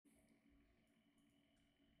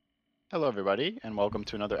Hello, everybody, and welcome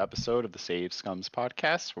to another episode of the Save Scums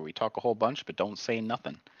podcast, where we talk a whole bunch but don't say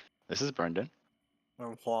nothing. This is Brendan.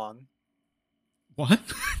 I'm Juan. What?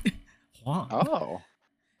 Juan. Oh,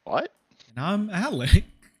 what? And I'm Alec.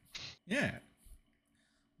 Yeah.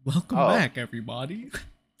 Welcome Oh, back, everybody.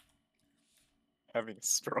 Having a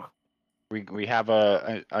stroke. we have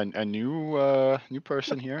a new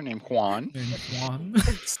person here named Juan. And Juan.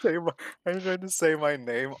 I tried to say my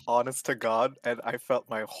name, honest to God, and I felt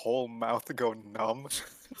my whole mouth go numb.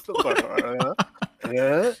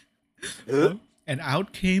 And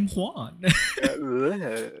out came Juan.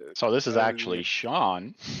 So this is actually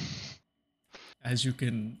Sean. As you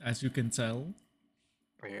can tell.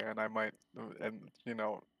 Yeah, and I might, and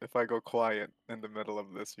if I go quiet in the middle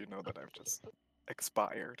of this, you know that I've just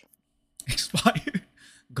expired. Expired.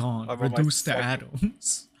 Gone. I'm on my Reduced to second-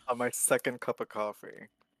 atoms. On my second cup of coffee,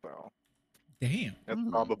 so Damn. that's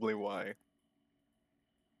probably why.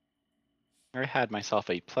 I had myself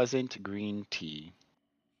a pleasant green tea.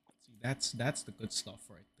 See, that's the good stuff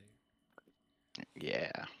right there.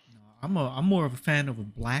 Yeah. No, I'm more of a fan of a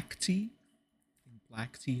black tea. I think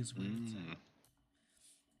black tea is where it's at.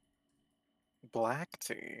 Black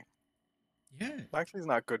tea. Yeah. Black tea's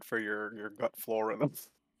not good for your gut flora.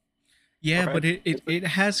 Yeah, Right. but it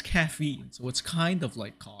has caffeine, so it's kind of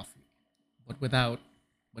like coffee, but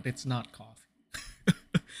it's not coffee.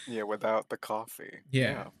 Yeah, without the coffee.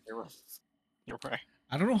 Yeah. You're right.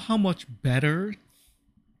 I don't know how much better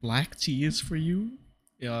black tea is for you,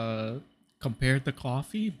 compared to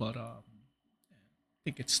coffee, but I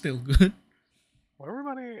think it's still good. Well,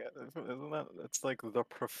 everybody, isn't that, it's like the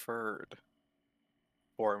preferred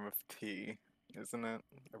form of tea, isn't it?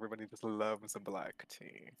 Everybody just loves a black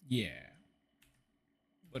tea. Yeah.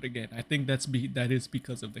 But again, I think that is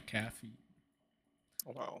because of the caffeine.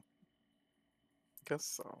 Well, guess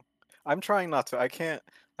so. I'm trying not to. I can't.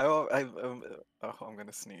 Oh, I'm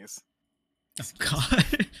gonna sneeze. Oh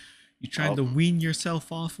God, you trying to Um, wean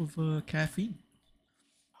yourself off of caffeine?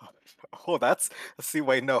 Oh, see,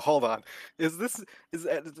 wait, no, hold on. Is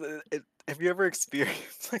have you ever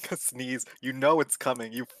experienced like a sneeze? You know it's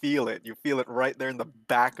coming. You feel it. You feel it right there in the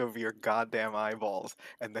back of your goddamn eyeballs,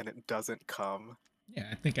 and then it doesn't come. Yeah,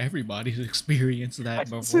 I think everybody's experienced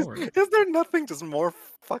that Is before. there nothing just more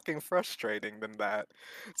fucking frustrating than that?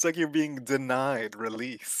 It's like you're being denied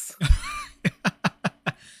release.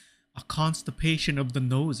 A constipation of the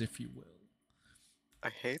nose, if you will. I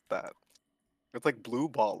hate that. It's like blue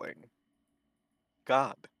balling.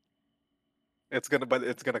 God. But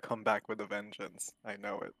it's gonna come back with a vengeance. I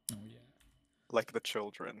know it. Oh yeah. Like the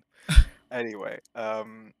children. Anyway,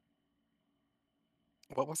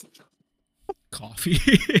 what was it? Coffee.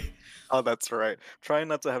 Oh, that's right. Trying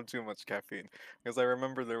not to have too much caffeine. Because I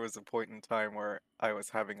remember there was a point in time where I was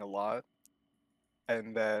having a lot,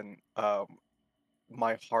 and then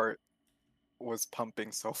my heart was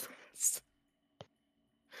pumping so fast.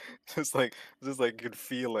 just like you could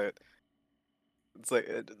feel it. It's like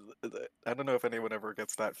I don't know if anyone ever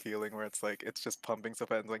gets that feeling where it's like it's just pumping so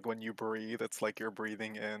fast. Like when you breathe, it's like you're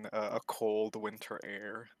breathing in a cold winter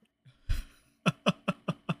air.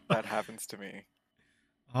 That happens to me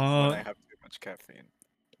when I have too much caffeine.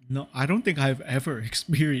 No, I don't think I've ever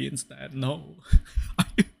experienced that. No.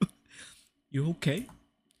 You okay?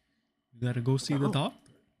 You gotta go see the No.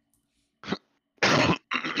 doctor.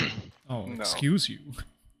 Oh, No. excuse you.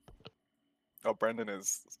 Oh, Brendan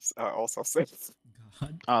is also sick.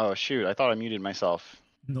 God. Oh shoot! I thought I muted myself.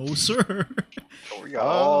 No, sir. Oh, we got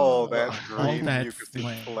all that Oh. All green that mucousy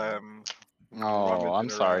phlegm. phlegm. Oh, I'm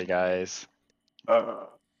rummaging sorry, around. guys.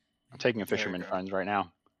 I'm taking a There you fisherman go. friends right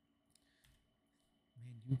now.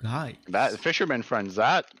 Man, you guys. That fisherman friends,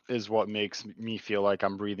 that is what makes me feel like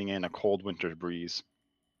I'm breathing in a cold winter breeze.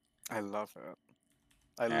 I love it.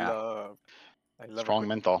 I Yeah. love a Strong good-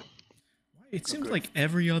 menthol. It seems good like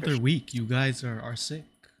every other fish. week you guys are sick.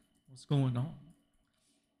 What's going on?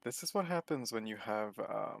 This is what happens when you have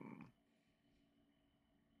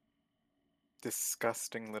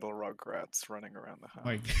disgusting little rugrats running around the house.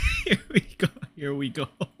 Like, here we go. Here we go.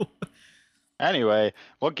 Anyway,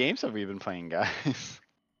 what games have we been playing, guys?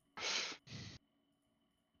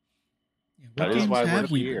 Yeah, That what is games why we're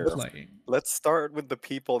have we here. been playing? Let's start with the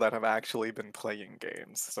people that have actually been playing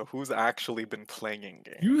games. So who's actually been playing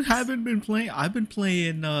games? You haven't been playing. I've been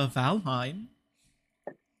playing Valheim.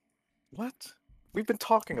 What? We've been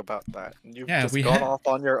talking about that. You've Yeah, just we gone have. off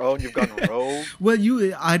on your own. You've gone rogue. Well,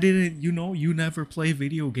 I didn't. You never play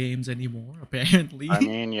video games anymore. Apparently. I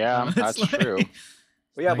mean, yeah, It's that's true.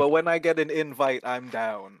 Well, yeah, like- but when I get an invite, I'm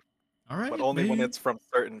down. All right. But only when maybe. it's from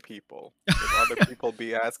certain people. If other people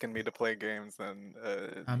be asking me to play games, then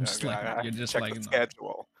I'm just like, I you're just check like, the no.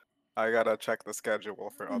 schedule. I gotta check the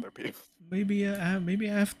schedule for other people. Maybe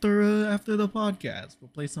after the podcast, we'll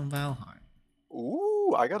play some Valheim.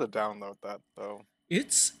 Ooh, I gotta download that though.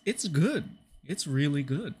 It's good. It's really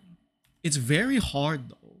good. It's very hard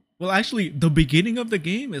though. Well, actually, the beginning of the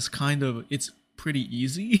game is it's pretty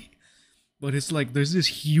easy, but it's like there's this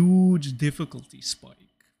huge difficulty spike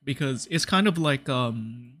because it's kind of like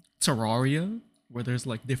Terraria where there's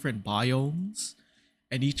like different biomes,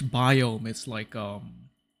 and each biome is like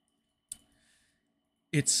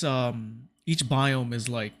it's each biome is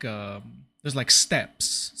like there's like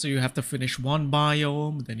steps, so you have to finish one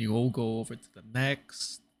biome, then you all go over to the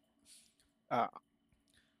next. Ah,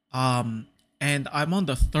 um and I'm on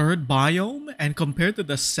the third biome, and compared to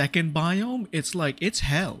the second biome, it's like it's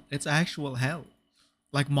hell. It's actual hell.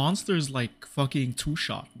 Like monsters like fucking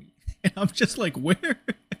two-shot me. And I'm just like, where?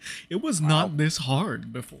 It was wow. not this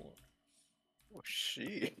hard before. Oh,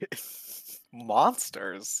 shit.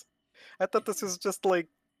 Monsters. I thought this was just like,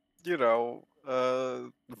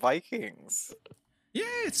 Vikings. Yeah,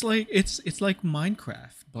 it's like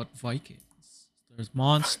Minecraft, but Vikings. There's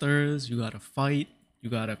monsters, you gotta fight, you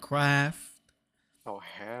gotta craft. Oh,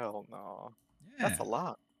 hell no. Yeah. That's a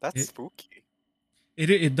lot. That's It spooky.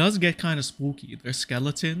 it does get kind of spooky. There's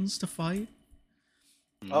skeletons to fight.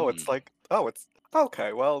 Oh, it's Mm. like, oh, it's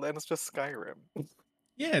okay. Well, then it's just Skyrim.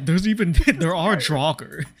 Yeah, there's even there are Skyrim.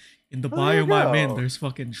 Draugr. In the Oh, there you biome I'm in, go. there's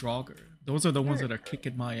fucking Draugr. Those are the ones There that are you go.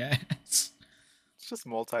 kicking my ass. It's just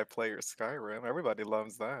multiplayer Skyrim. Everybody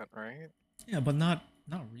loves that, right? Yeah, but not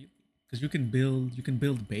really, because you can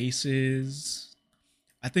build bases.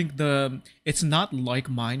 I think it's not like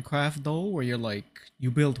Minecraft though, where you're like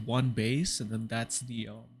you build one base and then that's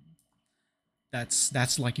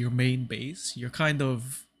like your main base.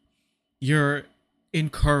 You're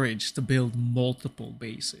encouraged to build multiple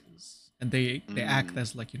bases, and they act Mm.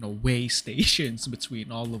 as like way stations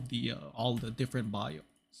between all the different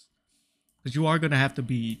biomes, because you are gonna have to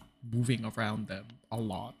be moving around them a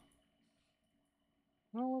lot.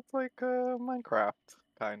 Well, it's like Minecraft,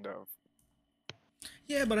 kind of.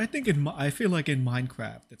 Yeah, but I think I feel like in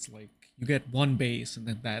Minecraft it's like you get one base and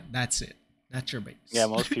then that's it. That's your Yeah, base.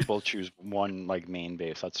 most people choose one like main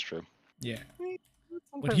base. That's true. Yeah. I mean, But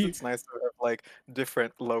sometimes he it's nice to have like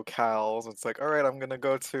different locales. It's like, all right, I'm gonna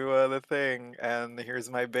go to the thing, and here's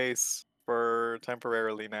my base for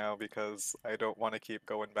temporarily now because I don't want to keep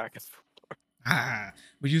going back and forth.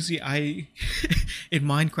 but you see, I in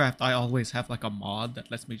Minecraft I always have like a mod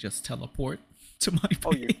that lets me just teleport to my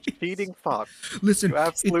Oh, you base. cheating fuck! Listen, You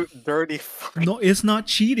absolute dirty fuck! no, it's not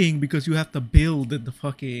cheating because you have to build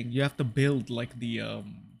you have to build like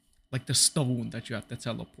the stone that you have to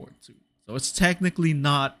teleport to. So it's technically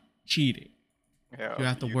not cheating. Yeah, You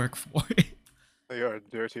have to work for it. you're a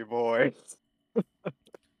dirty boy.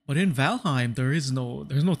 But in Valheim, there's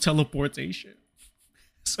no teleportation.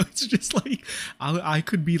 So it's just like I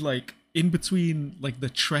could be like in between, like the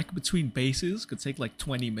trek between bases could take like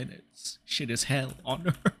 20 minutes. Shit is hell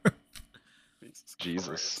on Earth. Jesus Jesus.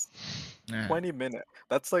 Christ. Nah, 20 minutes.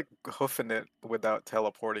 That's like hoofing it without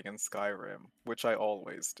teleporting in Skyrim, which I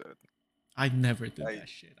always did. I never did I that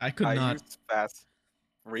shit. I could I not. used fast.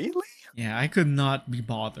 Really? Yeah, I could not be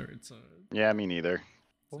bothered Yeah, me neither.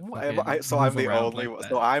 to I, fucking so move I'm the around only like one.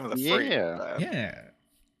 So that. I'm the freak Yeah. then. Yeah.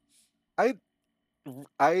 I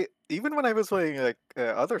I even when I was playing like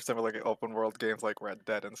other similar open world games like Red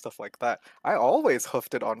Dead and stuff like that, I always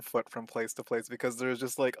hoofed it on foot from place to place because there's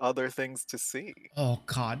just like other things to see. Oh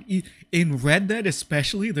god. In Red Dead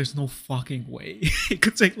especially, there's no fucking way. It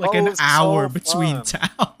could take like Oh, an it was hour so between fun.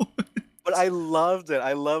 towns. But I loved it.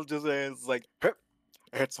 I loved just it's like, "Hup,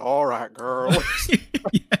 it's all right, girl. Yeah,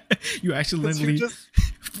 you Because you accidentally just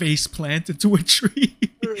face plant into a tree.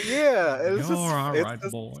 yeah, You're all it's right,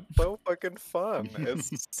 just boy. so fucking fun.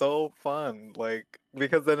 It's so fun. Like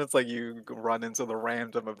because then it's like you run into the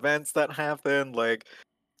random events that happen, like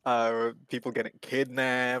people getting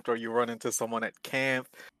kidnapped, or you run into someone at camp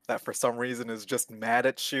that for some reason is just mad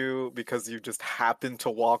at you because you just happen to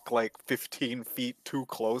walk like 15 feet too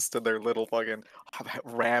close to their little fucking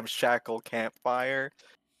ramshackle campfire.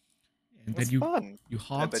 And then It's fun. you And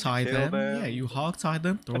hog then you tie kill them. Yeah, them. you hog tie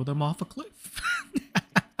them, throw them off a cliff.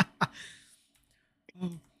 And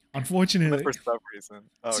then Unfortunately, for some reason,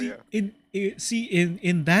 oh see yeah.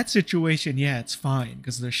 in that situation, yeah, it's fine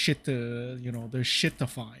because there's shit to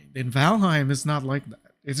find. In Valheim, it's not like that.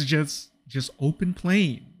 It's just open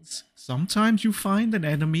plains. Sometimes you find an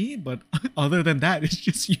enemy, but other than that, it's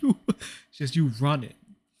just you running.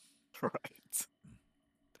 Right.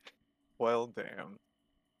 Well, damn.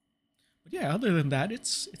 But yeah, other than that,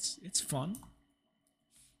 it's fun.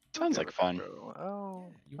 Sounds like fun. Oh,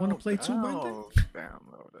 You want to play too, Brendan?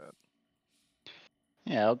 download it.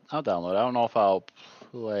 Yeah, I'll download it. I don't know if I'll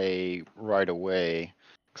play right away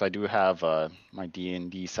because I do have my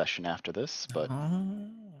D&D session after this, but Oh,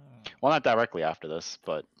 well, not directly after this,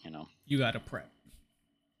 but you gotta prep.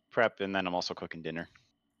 prep, and then I'm also cooking dinner.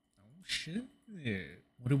 Oh shit!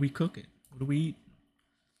 What are we cooking? What are we eating?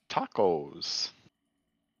 Tacos.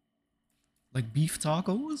 Like beef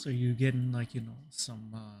tacos? Are you getting like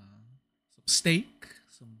some steak,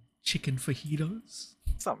 some chicken fajitas?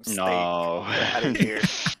 Some steak. No. Get out of here.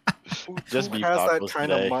 Just Who beef has that tacos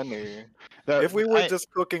kind of today. money? The- If we were I-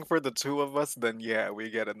 just cooking for the two of us, then yeah, we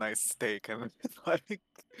get a nice steak and like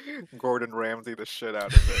Gordon Ramsay the shit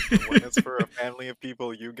out of it. But when it's for a family of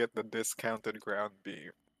people, you get the discounted ground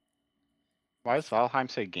beef. Why does Valheim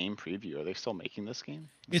say game preview? Are they still making this game?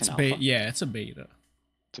 Is It's an alpha? yeah, it's a beta.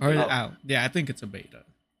 It's a Or beta. out. Yeah, I think it's a beta.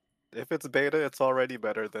 If it's beta, it's already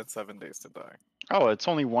better than 7 Days to Die. Oh, it's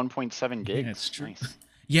only 1.7 gigs. Yeah, it's true. Nice.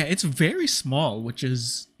 Yeah, it's very small, which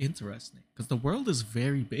is interesting because the world is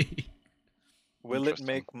very big. Will it Interesting.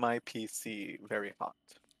 make my PC very hot?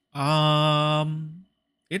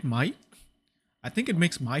 It might. I think it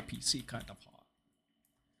makes my PC kind of hot.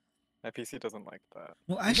 My PC doesn't like that.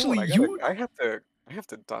 Well, You know actually, what? I have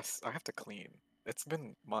to dust. I have to clean. It's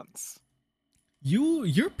been months.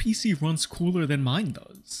 your PC runs cooler than mine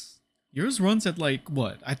does. Yours runs at like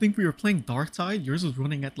what? I think we were playing Darktide. Yours was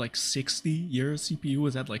running at like 60. Your CPU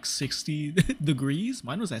was at like 60 degrees.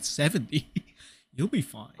 Mine was at 70. You'll be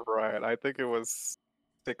fine. Right. I think it was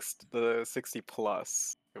the 60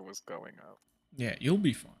 plus. It was going up. Yeah, you'll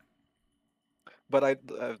be fine. But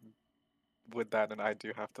with that, and I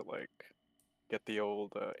do have to like get the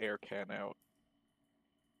old air can out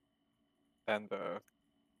and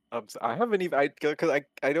I haven't even because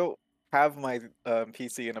I don't have my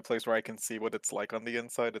PC in a place where I can see what it's like on the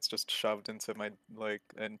inside. It's just shoved into my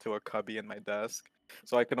into a cubby in my desk,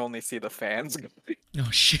 so I can only see the fans. Oh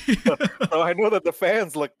shit. So I know that the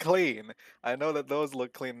fans look clean. I know that those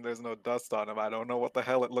look clean. There's no dust on them. I don't know what the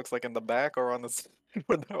hell it looks like in the back or on the side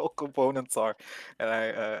where the whole components are,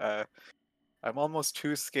 and I'm almost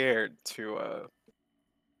too scared to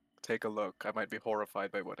take a look. I might be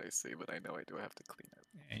horrified by what I see, but I know I do have to clean it.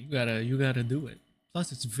 Yeah, you gotta do it.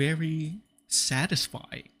 Plus, it's very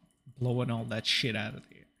satisfying blowing all that shit out of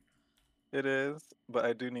there. It is, but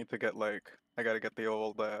I do need to get like I gotta get the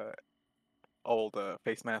old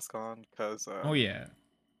face mask on because Oh yeah.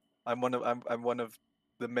 I'm one of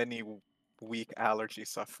the many weak allergy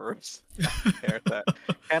sufferers out there that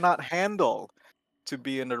cannot handle to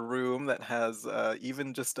be in a room that has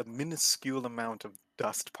even just a minuscule amount of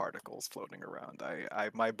dust particles floating around.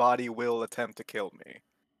 My body will attempt to kill me.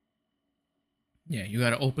 Yeah, you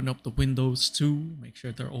gotta open up the windows too. Make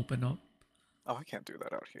sure they're open up. Oh, I can't do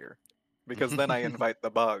that out here. Because then I invite the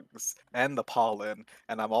bugs and the pollen,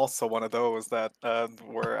 and I'm also one of those that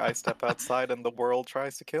where I step outside and the world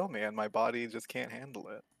tries to kill me, and my body just can't handle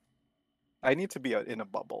it. I need to be in a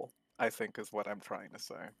bubble, I think is what I'm trying to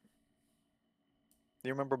say. Do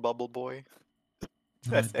you remember Bubble Boy?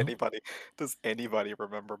 No, I Does anybody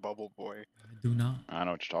remember Bubble Boy? do not. I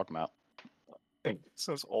know what you're talking about. It's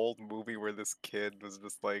this old movie where this kid was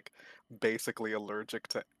just like basically allergic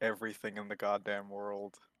to everything in the goddamn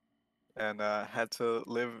world. And had to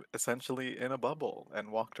live essentially in a bubble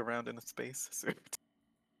and walked around in a space suit.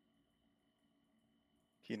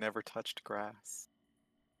 He never touched grass.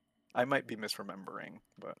 I might be misremembering,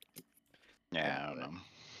 but Yeah, I don't anyway. know.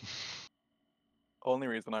 Only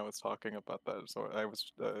reason I was talking about that, so I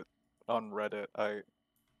was on Reddit.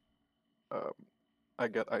 Um, I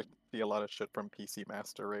see a lot of shit from PC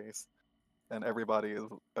Master Race, and everybody is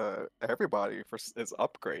is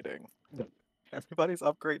upgrading. Everybody's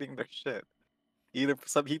upgrading their shit. Either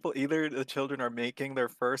some people, either the children are making their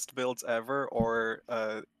first builds ever, or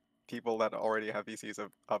people that already have PCs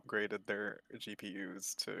have upgraded their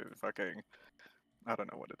GPUs to fucking I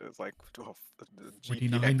don't know what it is like the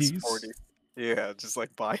GTX 40. 4090s. Yeah, just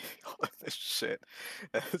like buying all of this shit.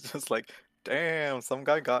 It's just like, damn, some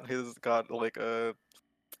guy got like a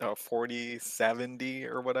 4070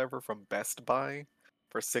 or whatever from Best Buy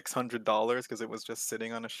for $600 because it was just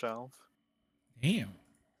sitting on a shelf. Damn.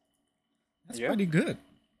 That's Yeah, pretty good.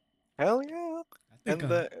 hell yeah. I think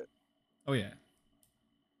And the oh yeah.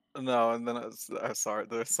 No, and then I saw it.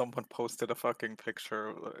 There's someone posted a fucking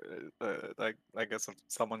picture, like I guess of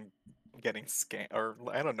someone getting scammed, or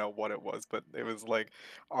I don't know what it was, but it was like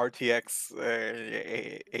RTX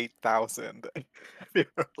 8000. We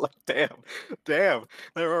were like, damn,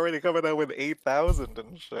 they're already coming out with 8000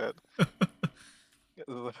 and shit.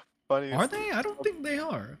 The Are funniest. they? I don't think they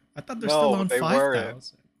are. I thought they're still No, on they weren't.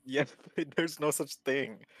 5000. Yeah, there's no such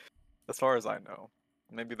thing, as far as I know.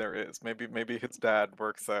 Maybe there is. Maybe his dad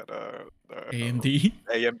works at AMD.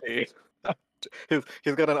 AMD.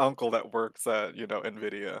 He's got an uncle that works at, you know,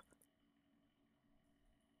 Nvidia.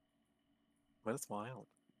 But it's wild.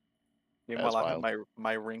 That's Meanwhile, I have wild.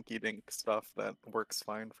 my rinky-dink stuff that works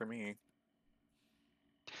fine for me.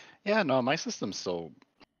 Yeah, no, my system's still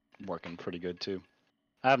working pretty good too.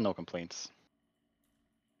 I have no complaints.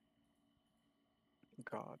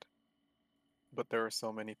 God. But there are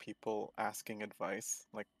so many people asking advice.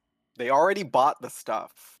 Like, they already bought the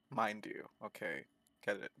stuff, mind you. Okay,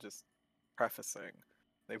 get it? Just prefacing.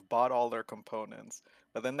 They've bought all their components,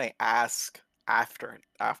 but then they ask after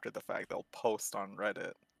the fact. They'll post on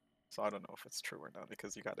Reddit. So I don't know if it's true or not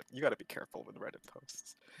because you gotta be careful with Reddit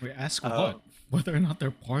posts. We ask what? Um, Whether or not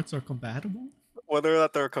their parts are compatible? whether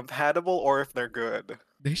that they're compatible or if they're good.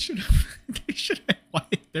 They should have. They should have. Why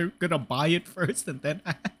they're gonna buy it first and then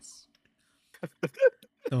ask.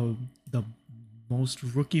 The most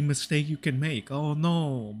rookie mistake you can make. Oh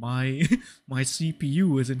no, my my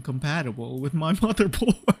CPU isn't compatible with my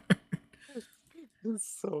motherboard.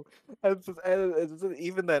 So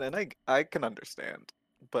even then, and I can understand,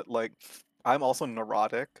 but like I'm also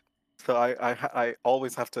neurotic, so I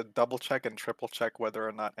always have to double check and triple check whether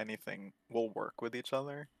or not anything will work with each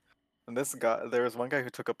other. And this guy, there was one guy who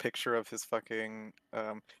took a picture of his fucking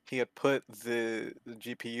he had put the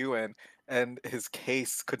GPU in, and his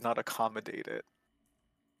case could not accommodate it,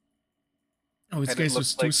 Oh, his and it case looked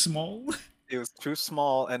was too like small. it was too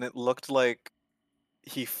small, and it looked like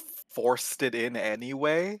he forced it in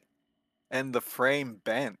anyway. And the frame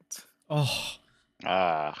bent. Oh,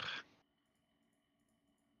 Ah,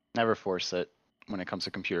 never force it when it comes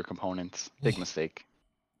to computer components. Big oh, mistake.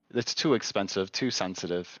 It's too expensive, too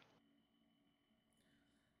sensitive.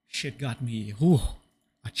 shit got me. Ooh,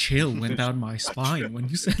 a chill went down my spine when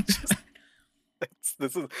you said that. It's,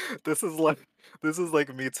 this is like this is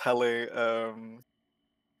like me telling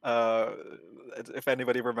uh if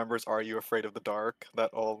anybody remembers Are You Afraid of the Dark?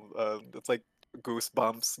 That all it's like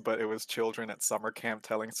Goosebumps, but it was children at summer camp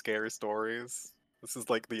telling scary stories. This is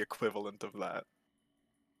like the equivalent of that.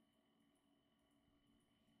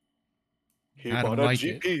 He I don't bought a like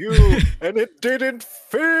it. GPU and it didn't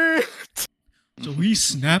fit. So he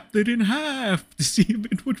snapped it in half to see if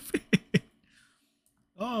it would fit.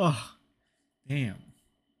 Oh, damn.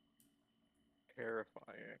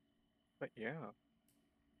 Terrifying. But yeah.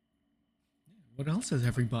 What else has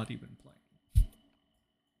everybody been playing?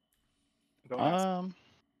 Don't ask.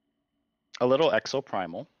 A little Exo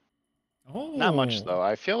Primal. Not much Oh, though.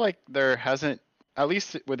 I feel like there hasn't, at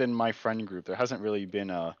least within my friend group, there hasn't really been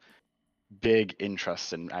a big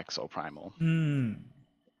interest in Exo Primal. hmm.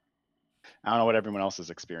 I don't know what everyone else is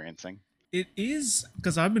experiencing. It is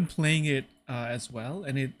because I've been playing it as well,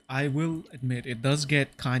 and it. I will admit it does get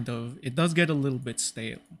a little bit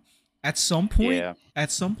stale. At some point, Yeah.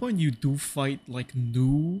 you do fight like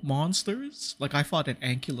new monsters. Like I fought an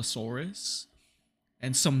Ankylosaurus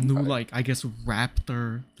and some new Okay. like I guess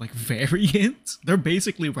raptor like variants. They're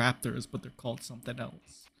basically raptors, but they're called something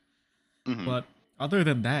else. Hmm. But other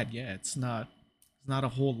than that, yeah, it's not a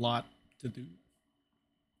whole lot to do.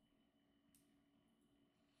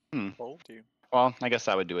 Told you. Well, I guess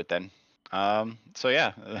I would do it then. So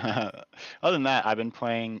yeah. Other than that, I've been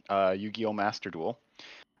playing Yu-Gi-Oh! Master Duel.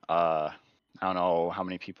 I don't know how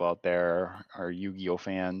many people out there are Yu-Gi-Oh!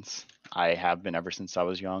 Fans. I have been ever since I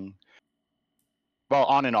was young. Well,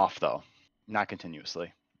 on and off though, not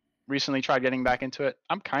continuously. Recently tried getting back into it.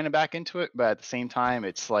 I'm kind of back into it, but at the same time,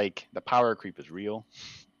 it's like the power creep is real.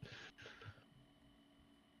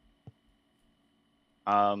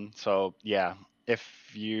 So yeah, if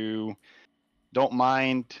you don't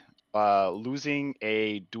mind losing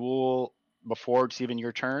a duel before it's even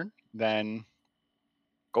your turn, then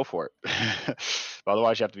go for it. But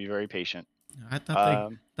otherwise, you have to be very patient. I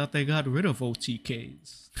Um, thought they got rid of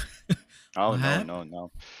OTKs. oh What no, happened? no,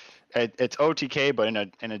 no. It's OTK, but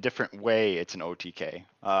in a different way, it's an OTK.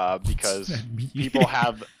 What's Because that mean? people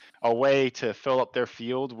have a way to fill up their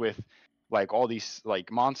field with like all these like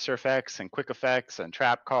monster effects and quick effects and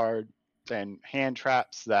trap cards and hand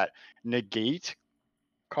traps that negate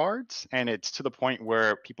cards, and it's to the point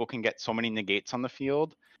where people can get so many negates on the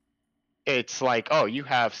field. It's like, oh, you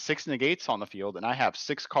have 6 negates on the field, and I have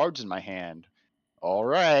 6 cards in my hand. All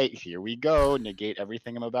right, here we go. Negate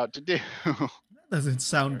everything I'm about to do. That doesn't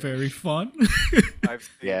sound Right. very fun.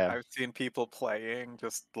 Yeah. I've seen people playing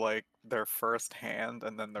just like their first hand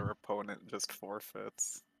and then their opponent just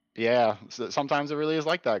forfeits. Yeah, so sometimes it really is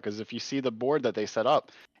like that because if you see the board that they set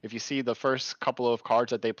up, if you see the first couple of cards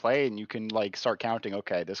that they play, and you can like start counting,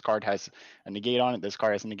 okay, this card has a negate on it, this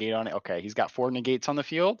card has a negate on it. Okay, he's got 4 negates on the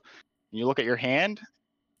field. And you look at your hand,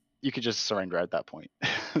 you could just surrender at that point.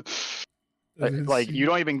 Doesn't Like you seem-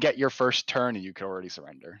 don't even get your first turn and you could already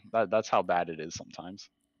surrender. That's how bad it is sometimes.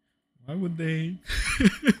 Why would they?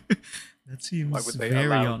 That Why seems would they very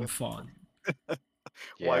allow this? unfun. Why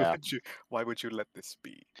Yeah, would you? Why would you let this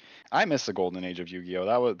be? I miss the golden age of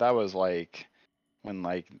Yu-Gi-Oh. That was like when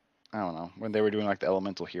like I don't know when they were doing like the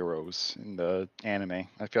elemental heroes in the anime.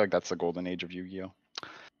 I feel like that's the golden age of Yu-Gi-Oh.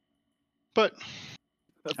 But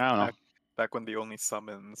I don't know. Back when the only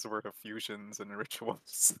summons were fusions and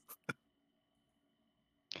rituals.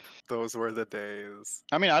 Those were the days.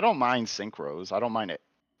 I mean, I don't mind synchros. I don't mind it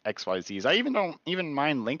XYZs. I even don't even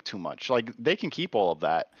mind Link too much. Like they can keep all of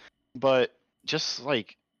that, but just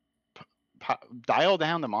like dial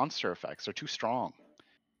down the monster effects. They're too strong.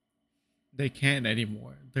 They can't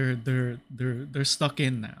anymore. They're stuck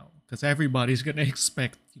in now because everybody's gonna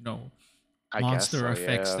expect I guess monster so.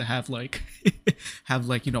 effects to Yeah. have like have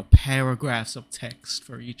like paragraphs of text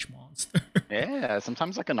for each monster. Yeah.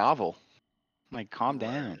 Sometimes like a novel. Like calm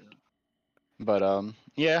Right. down. But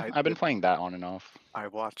yeah, I I've been did. playing that on and off. I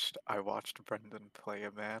watched Brendan play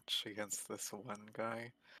a match against this one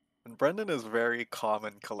guy, and Brendan is very calm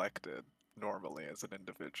and collected normally as an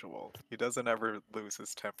individual. He doesn't ever lose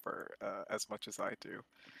his temper as much as I do.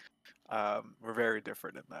 We're very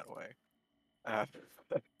different in that way. Uh,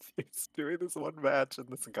 he's doing this one match, and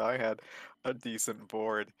this guy had a decent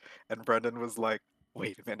board, and Brendan was like,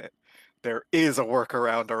 "Wait a minute, there is a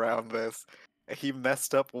workaround around this." He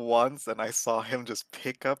messed up once, and I saw him just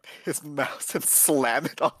pick up his mouse and slam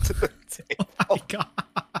it onto the Oh my table. god!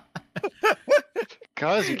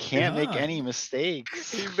 Cause you can't make God. any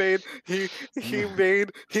mistakes. He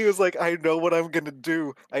was like, I know what I'm gonna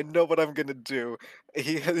do. I know what I'm gonna do.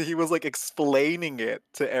 He was like explaining it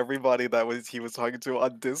to everybody he was talking to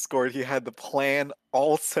on Discord. He had the plan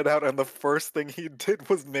all set out, and the first thing he did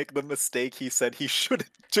was make the mistake he said he shouldn't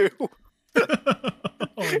do.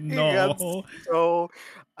 Oh He got no! so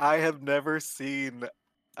I have never seen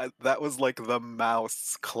that was like the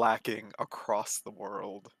mouse clacking across the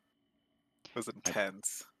world. It was My,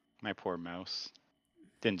 intense. my poor mouse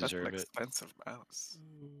didn't That's an deserve it. expensive mouse.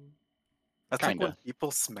 That's like when Kinda.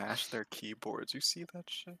 people smash their keyboards. You see that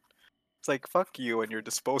shit? It's like fuck you and your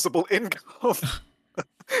disposable income.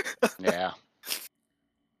 Yeah.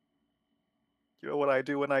 You know what I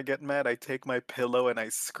do when I get mad? I take my pillow and I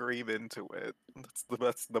scream into it.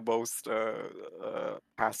 That's the most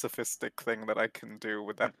pacifistic thing that I can do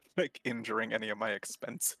without like injuring any of my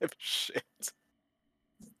expensive shit.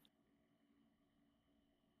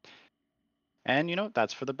 And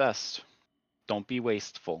that's for the best. Don't be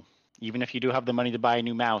wasteful. Even if you do have the money to buy a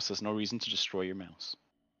new mouse, there's no reason to destroy your mouse.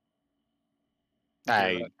 You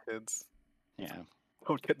hear that, kids? Yeah.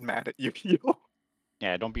 Don't get mad at Yu-Gi-Oh!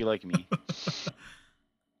 Yeah, don't be like me.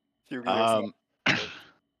 Yu-Gi-Oh's not Um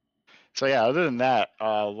so yeah, other than that,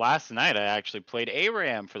 last night I actually played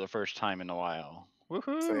ARAM for the first time in a while. sick.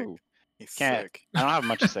 Woohoo! He's Can't sick. I don't have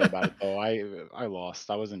much to say about it though. I lost.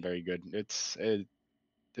 I wasn't very good. It's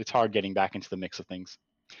hard getting back into the mix of things.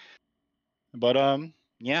 But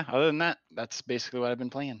yeah, other than that, that's basically what I've been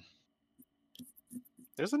playing.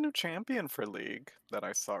 There's a new champion for League that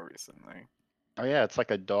I saw recently. Oh yeah, it's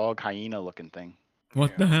like a dog hyena looking thing.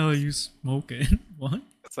 What the Yeah, hell are you smoking? What?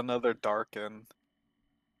 it's another Darken.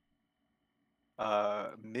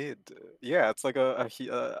 Mid. Yeah, it's like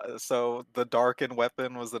so the Darken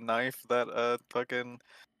weapon was a knife that fucking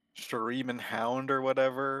Shuriman Hound or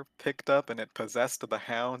whatever picked up, and it possessed the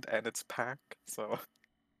hound and its pack. So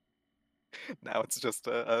now it's just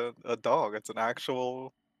a dog. It's an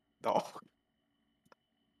actual dog.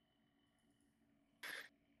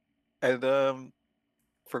 And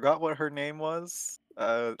forgot what her name was.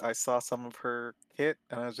 I saw some of her kit,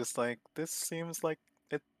 and I was just like, this seems like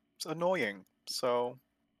it's annoying. So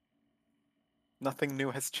nothing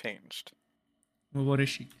new has changed. Well, what is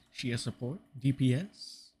she? She a support?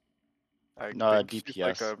 DPS? I No, think she's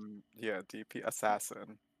like DPS. yeah, DP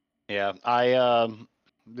assassin. Yeah,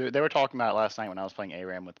 they were talking about it last night when I was playing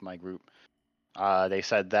ARAM with my group. They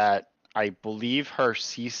said that I believe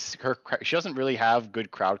she doesn't really have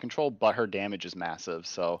good crowd control, but her damage is massive.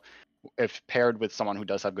 So if paired with someone who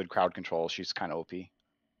does have good crowd control, she's kind of OP.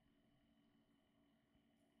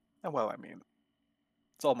 And well, I mean,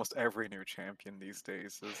 it's almost every new champion these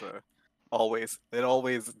days is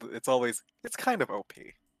it's kind of OP.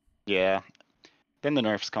 Yeah. Then the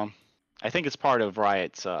nerfs come. I think it's part of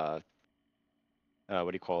Riot's what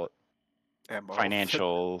do you call it? MO.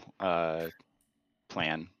 Financial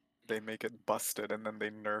plan. They make it busted and then they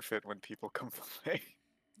nerf it when people complain.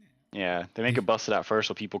 Yeah, they make it busted at first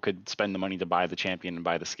so people could spend the money to buy the champion and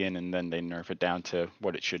buy the skin, and then they nerf it down to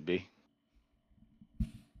what it should be.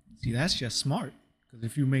 See, that's just smart. Because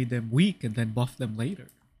if you made them weak and then buff them later,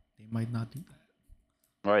 they might not do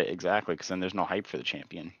that. Right, exactly, because then there's no hype for the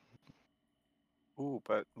champion. Ooh,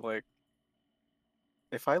 but like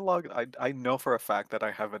if I log, I know for a fact that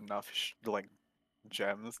I have enough like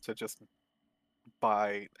gems to just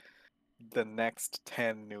buy the next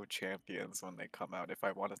 10 new champions when they come out if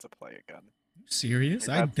I wanted to play again. Serious?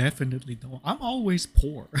 Like I that's definitely don't. I'm always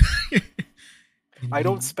poor. In I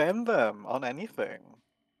don't the spend them on anything.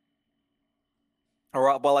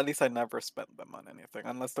 Or well, at least I never spent them on anything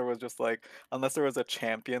unless there was just like unless there was a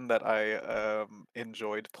champion that I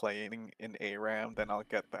enjoyed playing in ARAM, then I'll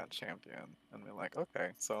get that champion and be like,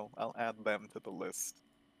 okay, so I'll add them to the list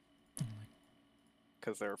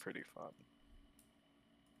because they're pretty fun.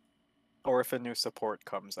 Or if a new support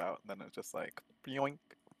comes out, then it's just like yoink,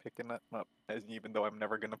 picking it up. As even though I'm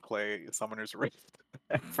never gonna play Summoner's Rift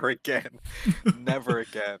ever again, never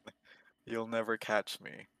again. You'll never catch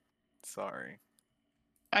me. Sorry.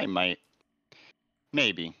 I might,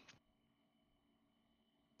 maybe.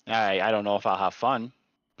 I don't know if I'll have fun,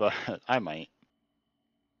 but I might.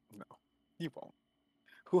 No, you won't.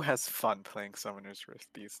 Who has fun playing Summoner's Rift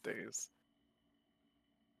these days?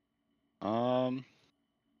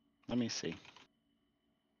 Let me see.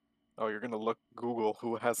 Oh, you're gonna look Google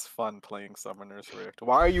who has fun playing Summoner's Rift.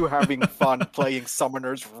 Why are you having fun playing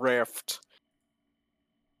Summoner's Rift?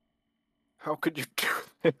 How could you do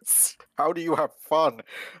this? How do you have fun?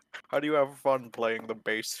 How do you have fun playing the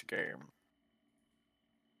base game?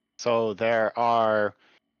 So there are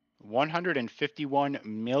 151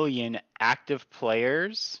 million active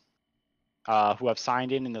players who have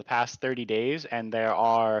signed in the past 30 days, and there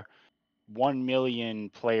are 1 million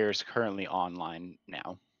players currently online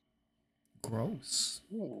now. gross.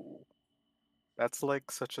 Ooh. That's like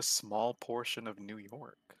such a small portion of New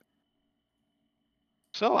York.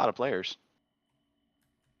 Still a lot of players.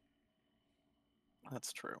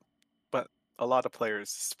 That's true. But a lot of players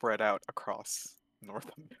spread out across North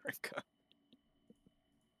America.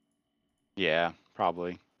 Yeah,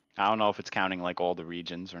 probably. I don't know if it's counting like all the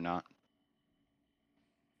regions or not.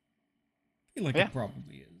 I feel like Yeah. it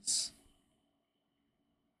probably is.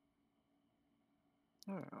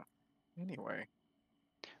 Anyway,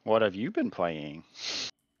 What have you been playing?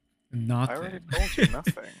 I already Nothing. told you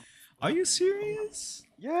nothing. Are you serious?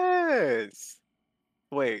 Yes.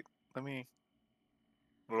 Wait, let me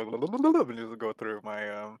just go through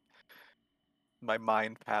my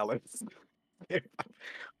mind palace. If I've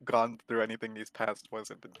gone through anything these past,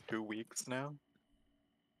 was it been 2 weeks now?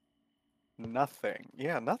 Nothing.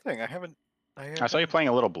 Yeah, nothing. I I saw you haven't. playing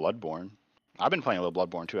a little Bloodborne. I've been playing a little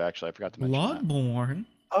Bloodborne too, actually. I forgot to mention that. Bloodborne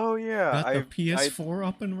Oh yeah, got the I PS4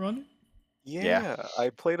 up and running? Yeah. yeah, I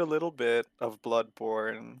played a little bit of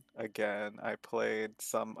Bloodborne again. I played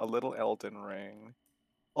a little Elden Ring.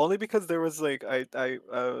 Only because there was like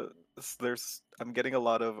there's I'm getting a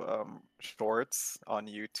lot of shorts on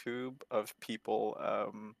YouTube of people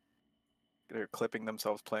they're clipping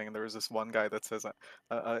themselves playing, and there was this one guy that says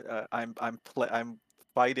I'm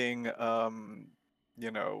fighting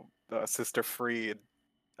Sister Freed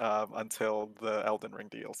until the Elden Ring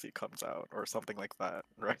DLC comes out or something like that,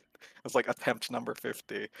 right? It's like attempt number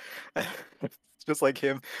 50. It's just like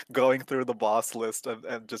him going through the boss list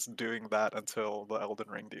and just doing that until the Elden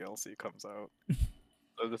Ring DLC comes out.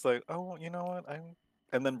 So just like, oh, you know what?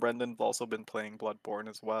 And then Brendan's also been playing Bloodborne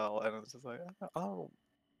as well, and it's just like, oh,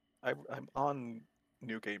 I'm on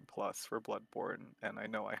New Game Plus for Bloodborne, and I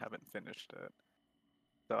know I haven't finished it,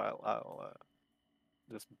 so I'll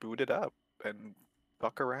just boot it up and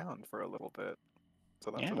fuck around for a little bit. So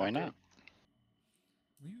that's Yeah, what I why did. not?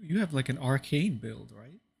 You have like an arcane build,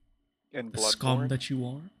 right? In The scum Bloodborne, that you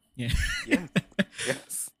are. Yeah. yes,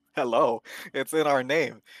 yes. Hello, it's in our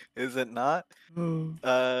name, is it not? Oh,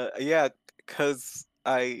 Yeah, cause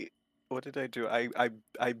what did I do?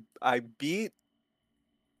 I beat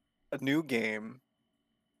a new game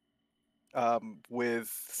with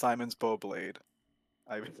Simon's Bowblade.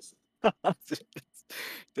 I was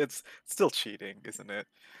it's still cheating, isn't it?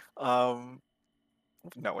 Um,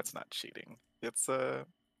 no, it's not cheating. It's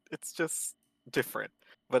just different.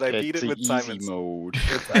 But I beat It's it the with easy Simon's. mode.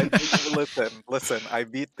 Listen. I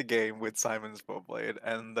beat the game with Simon's Bowblade,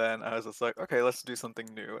 and then I was just like, okay, let's do something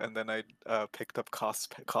new. And then I picked up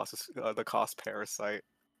the cost parasite.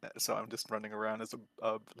 So I'm just running around as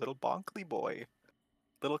a little bonkly boy,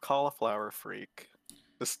 little cauliflower freak,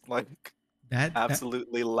 just like that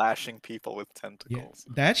absolutely lashing people with yeah, tentacles.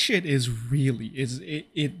 that shit is really is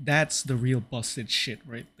it that's the real busted shit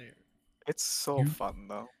right there. It's so You fun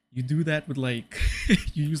though. you do that with like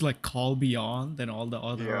you use like Call Beyond and all the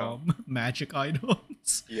other Yeah. magic items.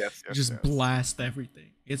 Yes, You yes, just yes. blast everything.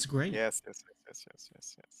 It's great. Yes, yes, yes, yes, yes,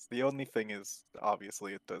 yes, yes. The only thing is,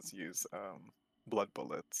 obviously, it does use blood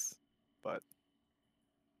bullets, but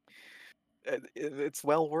it's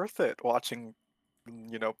well worth it watching,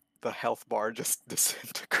 the health bar just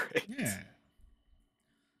disintegrate. Yeah.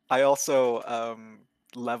 I also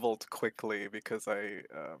leveled quickly because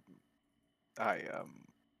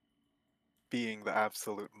being the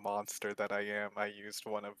absolute monster that I am, I used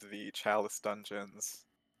one of the chalice dungeons,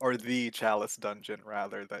 or the chalice dungeon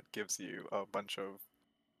rather, that gives you a bunch of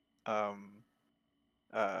um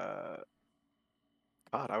uh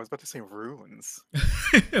God, I was about to say runes.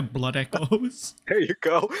 Blood echoes. There you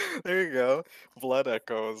go. There you go. Blood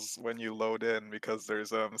echoes when you load in because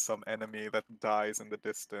there's some enemy that dies in the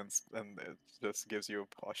distance and it just gives you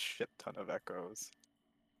a shit ton of echoes.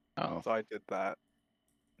 Oh, So I did that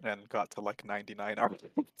and got to like 99 hours.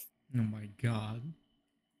 Oh my god.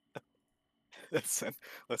 Listen,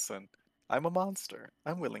 listen. I'm a monster.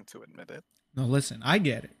 I'm willing to admit it. No, listen, I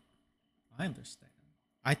get it. I understand.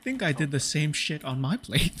 I think I did the Okay. same shit on my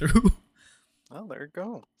playthrough. Well, there you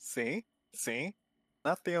go. See? See?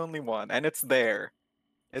 Not the only one. And it's there.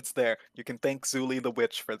 It's there. You can thank Zuli the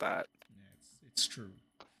Witch for that. Yeah, it's true.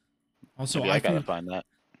 Also, maybe I I gotta feel. find that.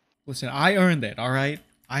 Listen, I earned it. All right.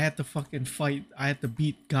 I had to fucking fight. I had to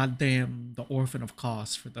beat goddamn the Orphan of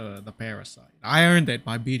Kos for the parasite. I earned it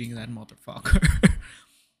by beating that motherfucker.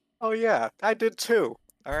 Oh yeah, I did too.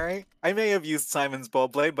 Alright? I may have used Simon's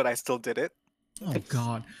Bowblade, but I still did it. Oh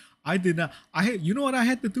god, I did not. I had. You know what I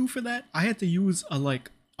had to do for that? I had to use a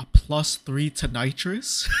 +3 to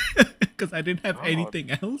nitrous because I didn't have Oh, anything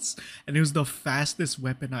else, and it was the fastest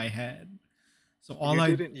weapon I had. So all you I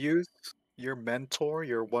didn't use your mentor,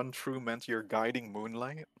 your one true mentor, your guiding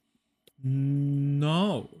moonlight?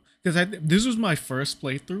 no, because this was my first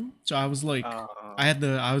playthrough, so I was like, Uh,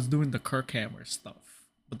 I was doing the Kirkhammer stuff,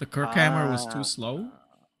 but the Kirkhammer was too ah, slow,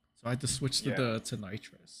 so I had to switch to the yes, to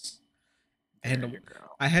nitrous, there and you go.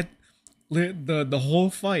 I had the whole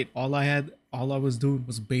fight. All I was doing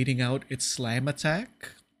was baiting out its slam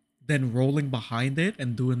attack, then rolling behind it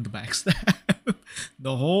and doing the backstab.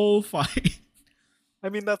 The whole fight. I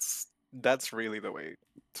mean, that's really the way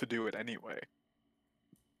to do it anyway.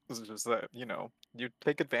 It's just that, you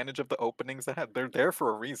take advantage of the openings ahead. They're there for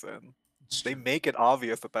a reason. It's They true. make it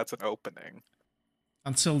obvious that that's an opening.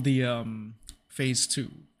 Until the phase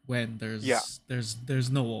 2 when Yeah, there's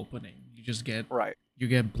no opening. right. You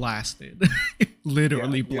get blasted. Yeah,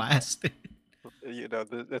 Literally blasted.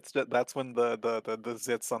 it's that's when the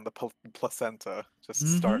zits on the placenta just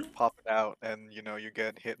start Mm-hmm. popping out, and you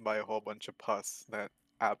get hit by a whole bunch of pus that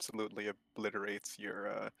absolutely obliterates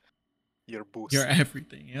your You're busi.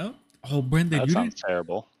 everything, yeah. Oh, Brendan, That sounds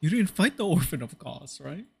terrible. you didn't fight the Orphan of Cos,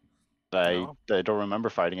 right? No, I don't remember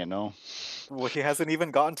fighting it. No. well, he hasn't even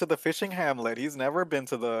gotten to the fishing hamlet. He's never been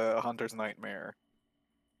to the Hunter's Nightmare.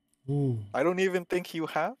 Ooh. I don't even think you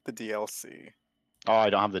have the DLC. Oh, I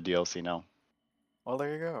don't have the DLC. No. Well,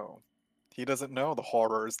 there you go. He doesn't know the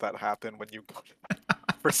horrors that happen when you go to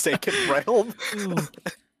Forsaken Realm. Oh,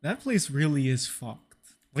 that place really is fucked.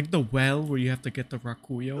 Like the well where you have to get the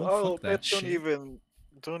Rakuyo. Oh, Fuck man, that shit.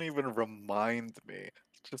 don't even remind me.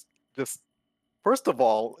 Just just first of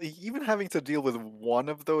all, even having to deal with one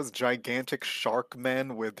of those gigantic shark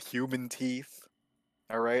men with human teeth.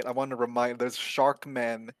 All right, I want to remind there's shark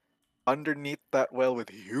men underneath that well with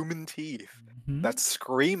human teeth Hmm. that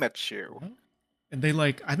scream at you. Yeah. And they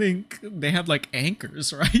I think they have like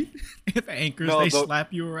anchors, right? They have anchors No, they the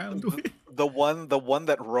slap you around the, with. the one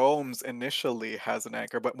that roams initially has an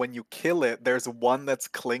anchor, but when you kill it, there's one that's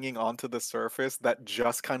clinging onto the surface that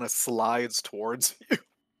just kind of slides towards you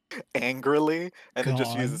angrily, and it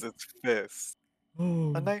just God. uses its fists. A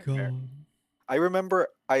Oh nightmare. god. I remember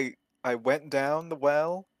I went down the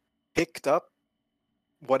well, picked up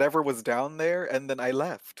whatever was down there, and then I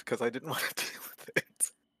left because I didn't want to deal with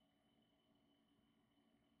it.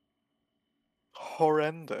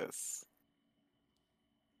 Horrendous.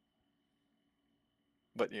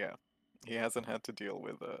 But yeah, he hasn't had to deal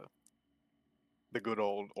with the good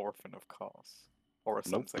old Orphan of Kos, or as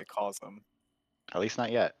some Nope. say, Cosm. At least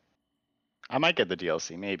not yet. I might get the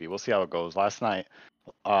DLC. Maybe we'll see how it goes. Last night,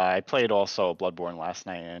 I played also Bloodborne last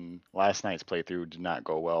night, and last night's playthrough did not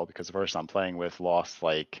go well because the person I'm playing with lost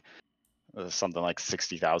like something like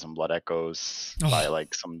 60,000 blood echoes by Oh.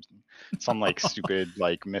 like some like stupid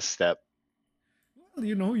like misstep. Well,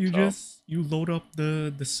 So you load up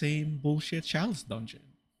the same bullshit chalice dungeon.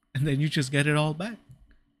 And then you just get it all back.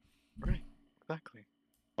 Right, exactly.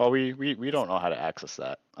 well, we don't know how to access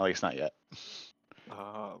that. At least not yet.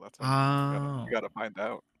 Ah, that's what you Oh. gotta find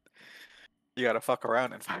out. You gotta fuck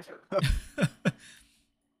around and find out. God.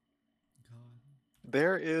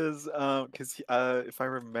 There is because if I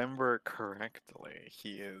remember correctly,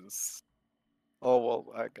 he is. Oh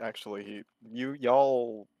well, actually,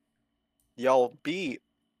 y'all beat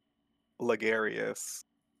Ligarius,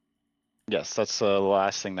 Yes, that's the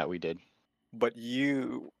last thing that we did. but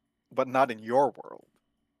but not in your world,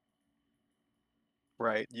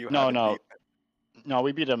 right? You No, haven't no, beat him. no.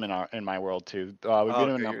 We beat him in my world too. We Oh, beat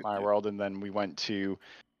him okay, in you, my you, world, and then we went to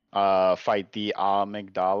fight the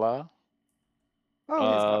amygdala.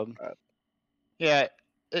 oh, he's not Um, bad. yeah.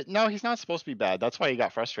 No, he's not supposed to be bad. That's why he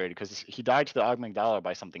got frustrated because he died to the amygdala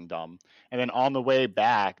by something dumb, and then on the way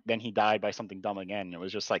back, then he died by something dumb again. And it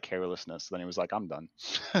was just like carelessness. Then he was like, "I'm done.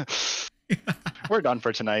 We're done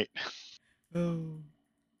for tonight." Oh.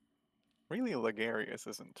 Really, Ligarius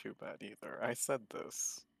isn't too bad either. I said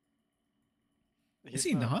this. Is He's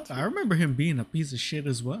he not not? I too. remember him being a piece of shit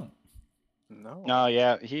as well. No, No.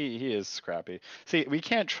 yeah, he is scrappy. See, we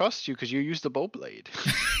can't trust you because you used the bow blade,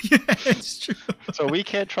 Yeah, it's true. so we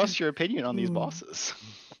can't trust your opinion on these Ooh. bosses.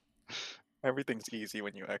 Everything's easy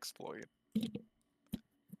when you exploit.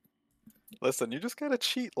 Listen, you just gotta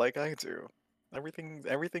cheat like I do.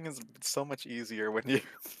 Everything is so much easier when you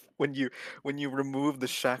when you when you remove the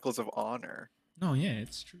shackles of honor. No, yeah,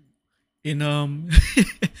 it's true. In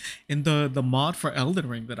in the mod for Elden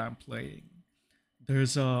Ring that I'm playing,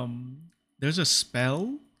 there's there's a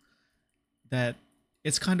spell that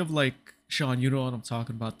it's kind of like Sean, you know what I'm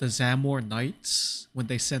talking about. The Zamor Knights when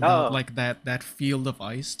they send out Oh, like that field of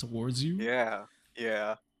ice towards you. yeah.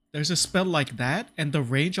 Yeah. There's a spell like that, and the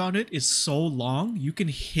range on it is so long you can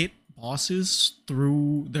hit bosses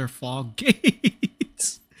through their fog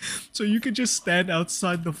gates. So you can just stand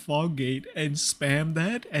outside the fog gate and spam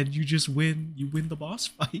that, and you just win. You win the boss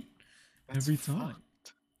fight That's every time.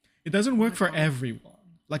 fucked. It doesn't Oh work my for god. everyone.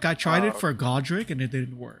 Like I tried it Oh, for okay. Godric, and it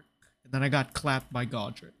didn't work. And then I got clapped by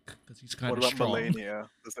Godric because he's kind What of about strong. Melania?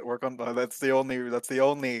 Does it work on that's the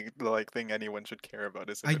only like thing anyone should care about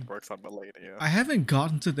is if I it works on Melania. I haven't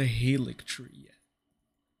gotten to the Halic tree yet,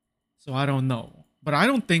 so I don't know. But I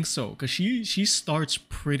don't think so because she starts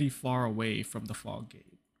pretty far away from the fog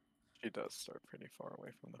gate, She does start pretty far away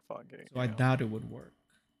from the fog gate, so I yeah. doubt it would work.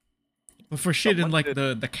 But for shit in Someone like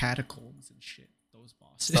did the catacombs and shit, those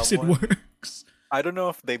bosses, it someone works. I don't know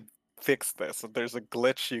if they fixed this. There's a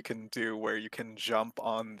glitch you can do where you can jump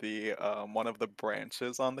on the one of the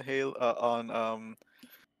branches on the hail on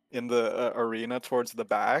in the arena towards the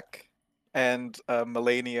back, and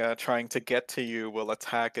Melania trying to get to you will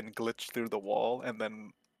attack and glitch through the wall, and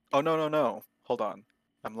then oh no no no, hold on,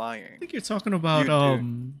 I'm I lying. think you're talking about You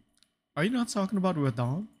do Are you not talking about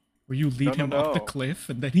Radon? Where you no lead no him up the no. cliff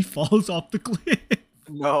and then he falls off the cliff?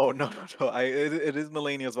 No, no, no, no. It is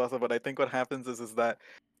Melania's vessel, but I think what happens is that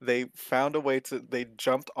they found a way to they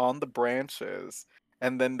jumped on the branches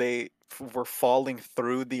and then were falling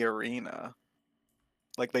through the arena.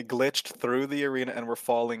 Like they glitched through the arena and were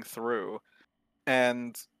falling through.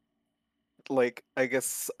 And like I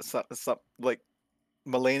guess like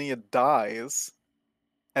Melania dies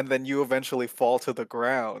and then you eventually fall to the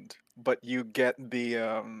ground, but you get the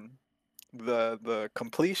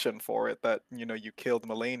completion for it that you killed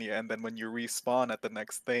Melania, and then when you respawn at the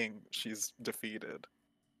next thing, she's defeated.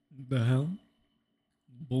 The hell?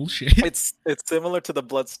 Bullshit. It's similar to the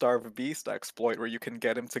Blood-Starved Beast exploit where you can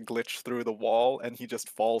get him to glitch through the wall and he just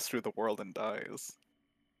falls through the world and dies.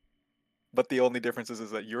 But the only difference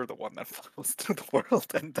is that you're the one that falls through the world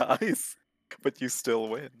and dies, but you still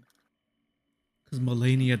win. Because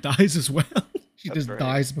Melania dies as well. She That's just right.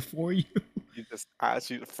 dies before you. You just as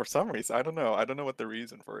you for some reason I don't know what the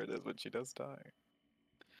reason for it is, but she does die.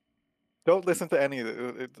 Don't listen to any of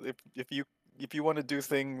it. If you want to do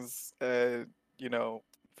things, you know,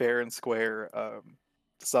 fair and square,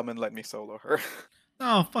 summon Let Me Solo Her.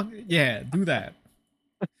 Oh fuck yeah, do that.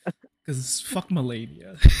 Cause fuck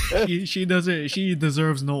Melania. She doesn't she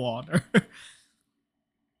deserves no honor.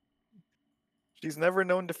 She's never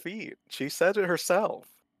known defeat. She said it herself.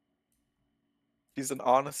 She's an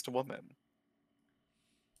honest woman.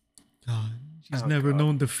 God, she's Oh never God.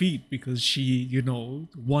 known defeat because she,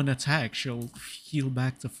 one attack she'll heal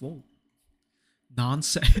back to full.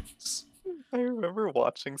 Nonsense. I remember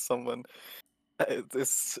watching someone.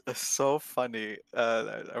 It's so funny.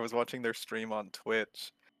 I was watching their stream on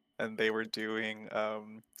Twitch, and they were doing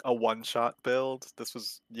a one-shot build. This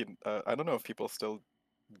was I don't know if people still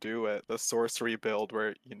do it. The sorcery build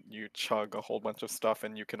where you chug a whole bunch of stuff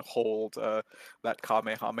and you can hold that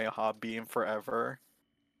Kamehameha beam forever.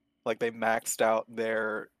 Like they maxed out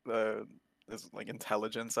their is like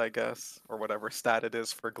intelligence, I guess, or whatever stat it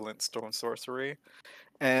is for glintstone sorcery,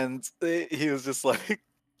 and he was just like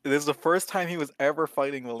this is the first time he was ever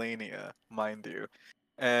fighting Melania, mind you.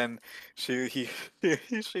 And he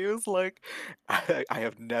she was like, I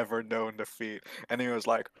have never known defeat. And he was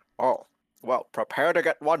like, oh, well, prepare to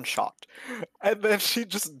get one shot. And then she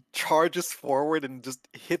just charges forward and just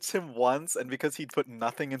hits him once, and because he put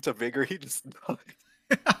nothing into vigor, he just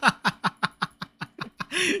died.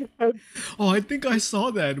 Oh, I think I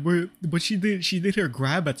saw that. But she did her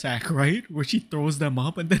grab attack, right? Where she throws them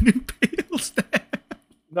up and then impales them.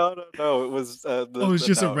 No, it was Oh, it's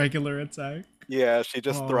just a no. regular attack. Yeah, she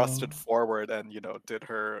just Oh, thrusted forward and did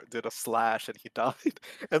a slash and he died.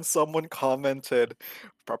 And someone commented,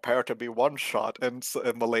 "Prepare to be one shot." And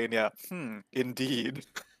Melania, indeed,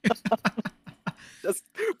 just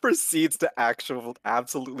proceeds to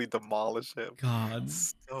absolutely demolish him. God.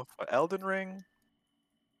 So Elden Ring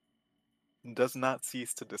does not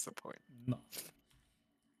cease to disappoint. No.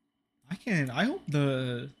 I hope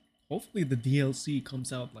hopefully the DLC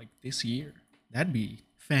comes out like this year. That'd be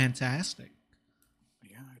fantastic.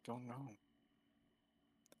 Yeah, I don't know.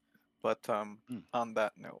 But Hmm. on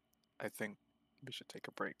that note, I think we should take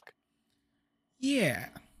a break Yeah.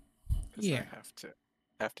 because Yeah.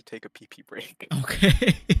 I have to take a pee pee break.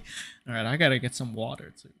 Okay. All right, I got to get some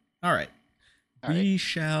water too. All right. All right. We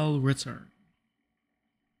shall return.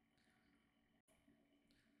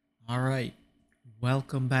 All right.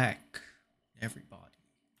 Welcome back, everybody.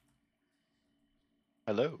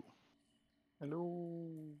 Hello. Hello.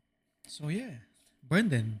 So yeah,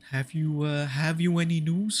 Brendan, have you any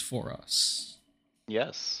news for us?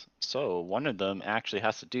 Yes. So one of them actually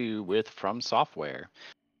has to do with From Software.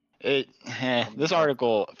 This No.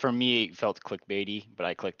 article for me felt clickbaity, but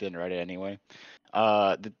I clicked it and read it anyway.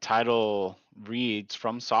 The title reads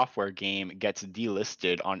From Software game gets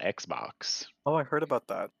delisted on Xbox. Oh, I heard about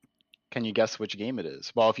that. Can you guess which game it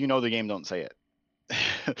is? Well, if you know the game, don't say it.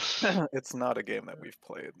 It's not a game that we've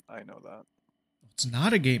played. I know that. It's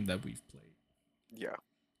not a game that we've played. Yeah.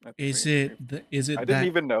 I think Is we, it we the, is I it didn't that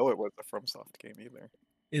even know it was a FromSoft game either.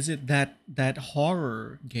 is it that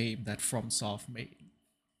horror game that FromSoft made?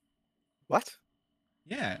 What?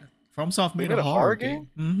 Yeah, FromSoft They made a made a horror horror game.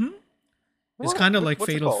 game? Mm-hmm. It's What? kind of like What's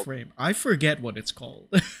it Fatal called? Frame. I forget what it's called.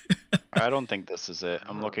 I don't think this is it.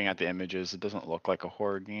 I'm Oh, looking at the images. It doesn't look like a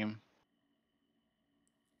horror game.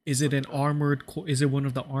 Is it look an it up. armored core? Is it one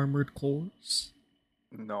of the armored cores?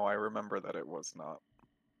 No, I remember that it was not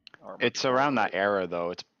Armored It's Core around that related. era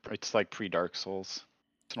though. It's like pre Dark Souls.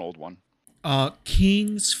 It's an old one.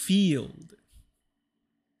 King's Field.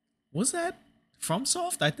 Was that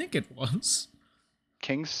FromSoft? I think it was.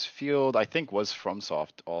 Kingsfield, I think, was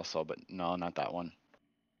FromSoft also, but no, not that one.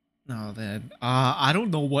 No, then. I don't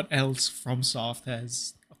know what else FromSoft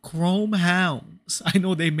has. Chrome Hounds. I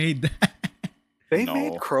know they made that. They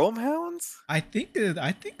made No. Chrome Hounds? I think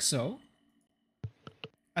so.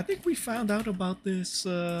 I think we found out about this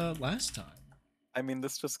last time. I mean,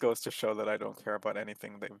 this just goes to show that I don't care about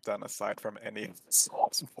anything they've done aside from any of the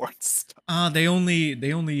Soulsborne stuff. They only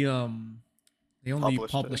Published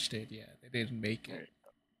it. published it. Yeah, they didn't make it.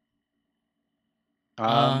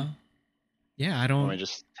 Um, Yeah, I want don't. me to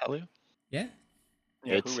just tell you? Yeah,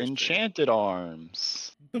 Yeah, It's who is Jay? Enchanted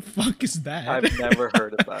Arms. the fuck is that? I've never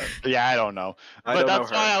heard of that. Yeah, I don't know, I but don't know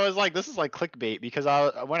that's why her. I was like, this is like clickbait because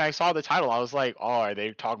when I saw the title, I was like, oh, are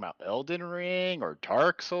they talking about Elden Ring or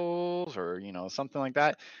Dark Souls or something like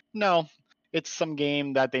that? No, it's some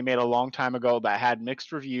game that they made a long time ago that had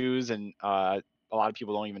mixed reviews and a lot of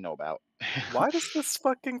people don't even know about. Why does this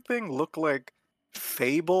fucking thing look like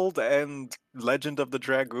Fabled and Legend of the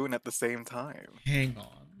Dragoon at the same time? Hang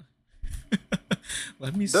on.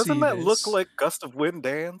 Let me Doesn't see that look this. like Gust of Wind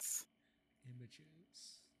Dance?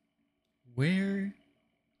 Images. Where?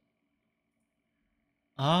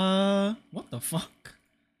 What the fuck?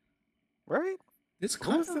 Right? This Who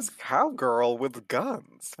kind is this of cowgirl with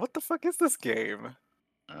guns? What the fuck is this game?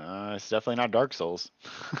 It's definitely not Dark Souls.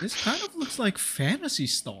 this kind of looks like Fantasy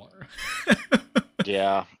Star.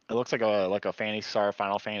 Yeah, it looks like a Fantasy Star,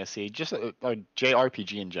 Final Fantasy, just a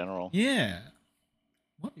JRPG in general. Yeah.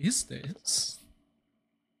 What is this?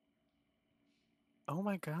 Oh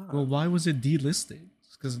my Well, god. why was it delisted?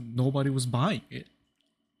 Because nobody was buying it.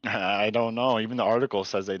 I don't know. Even the article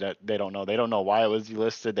says they don't know. They don't know why it was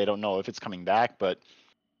delisted. They don't know if it's coming back. But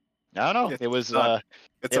I don't know. It's a stunt.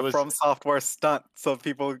 It's It a was From Software stunt. So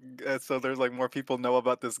people, so there's like more people know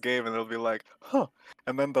about this game, and they'll be like, "Huh,"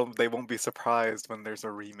 and then they won't be surprised when there's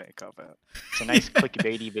a remake of it. it's a nice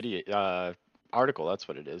clickbaity video article. That's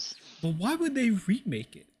what it is. But why would they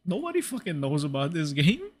remake it? Nobody fucking knows about this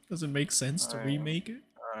game. Doesn't make sense to I, remake it.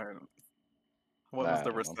 I, what was I the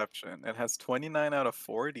don't know. reception? It has 29 out of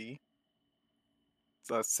 40.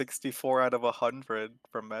 64 out of 100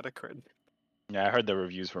 from Metacritic. Yeah, I heard the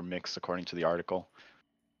reviews were mixed according to the article.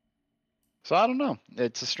 So I don't know.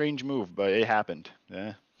 It's a strange move, but it happened.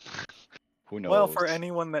 Yeah. Who Well, knows? for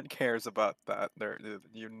anyone that cares about that,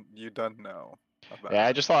 you don't know Yeah, about I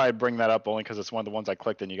it. just thought I'd bring that up only because it's one of the ones I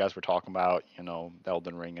clicked and you guys were talking about,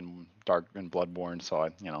 Elden Ring and Dark and Bloodborne. So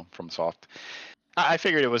from Soft, I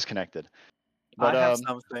figured it was connected. I But have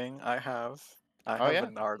something. I oh have yeah,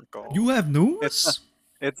 an article. You have It's not, news?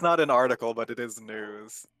 it's not an article, but it is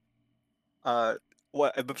news. Uh,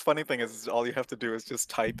 what the funny thing is all you have to do is just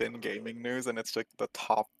type in gaming news, and it's like the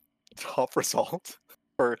top result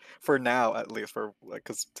for now, at least, for like,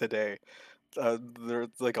 because today there's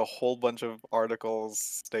like a whole bunch of articles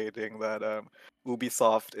stating that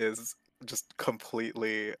Ubisoft is just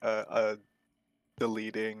completely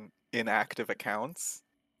deleting inactive accounts,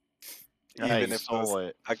 even if nice. those So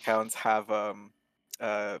it. accounts have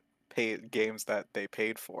uh paid games that they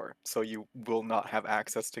paid for. So you will not have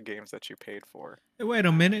access to games that you paid for. Hey, wait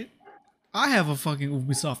a minute. I have a fucking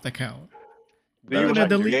Ubisoft account. Do You you gonna have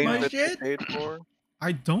Check your delete games my email. that you shit? paid for?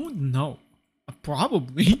 I don't know.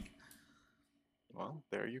 Probably. Well,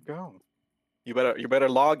 there you go. You better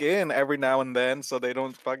log in every now and then so they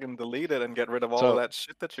don't fucking delete it and get rid of all of So that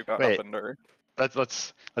shit that you got up wait, under.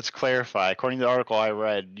 let's clarify. According to the article I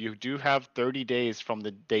read, you do have 30 days from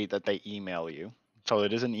the date that they email you. So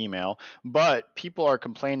it is an email, but people are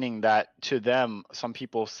complaining that to them, some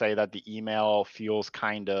people say that the email feels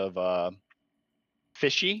kind of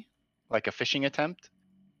fishy, like a phishing attempt.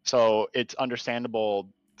 So it's understandable.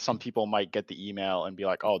 Some people might get the email and be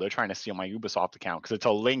like, "Oh, they're trying to steal my Ubisoft account," because it's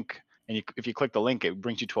a link, and if you click the link, it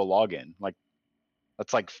brings you to a login. Like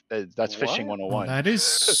that's phishing What? Oh, 101. that is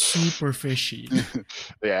super fishy.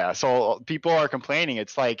 Yeah, so people are complaining.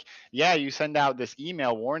 It's like, yeah, you send out this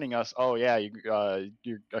email warning us, oh yeah,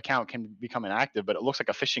 your account can become inactive, but it looks like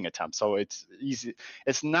a phishing attempt. So it's easy.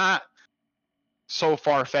 It's not so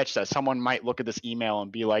far fetched that someone might look at this email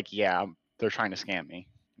and be like, yeah, they're trying to scam me.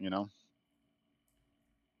 You know.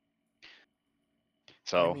 I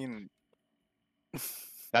So mean,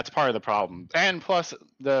 that's part of the problem. And plus,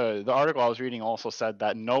 the article I was reading also said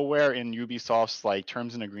that nowhere in Ubisoft's like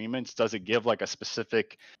terms and agreements does it give like a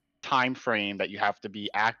specific time frame that you have to be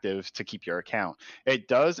active to keep your account. It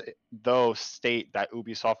does though state that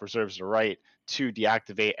Ubisoft reserves the right to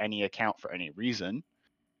deactivate any account for any reason,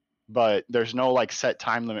 but there's no like set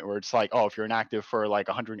time limit where it's like, oh, if you're inactive for like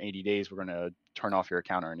 180 days, we're going to turn off your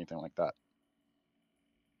account or anything like that.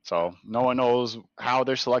 So no one knows how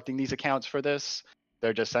they're selecting these accounts for this.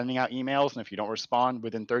 They're just sending out emails, and if you don't respond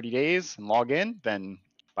within 30 days and log in, then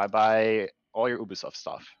bye bye all your Ubisoft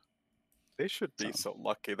stuff. they should So be so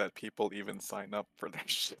lucky that people even sign up for their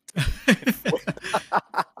shit to begin Well,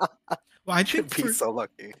 with. I think Should be for so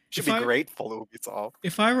lucky. Should if be I grateful, Ubisoft.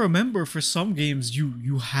 if I remember, for some games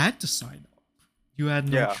you had to sign up. You had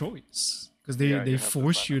no Yeah, choice because they yeah, they you have to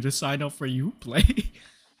force sign you up. to sign up for Uplay.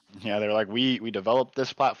 yeah, they're like, we developed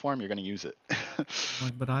this platform, you're gonna use it.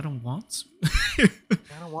 Like, but I don't want to.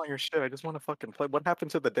 I don't want your shit. I just want to fucking play. What happened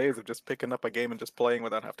to the days of just picking up a game and just playing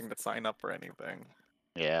without having to sign up for anything?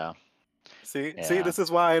 Yeah, See, yeah. this is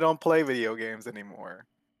why I don't play video games anymore.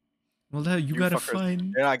 Well, that you You gotta fuckers,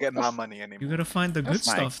 find you're not getting my That's money you anymore. gotta find the good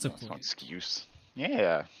that's stuff to no play. excuse.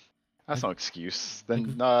 Yeah, that's Like no excuse.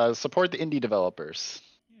 like Then support the indie developers.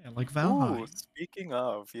 yeah, like Ooh, Valheim. speaking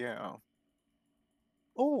of, yeah.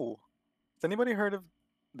 Oh, has anybody heard of?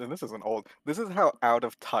 Then this isn't old. This is how out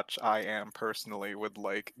of touch I am personally with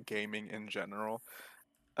like gaming in general.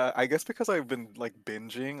 I guess because I've been like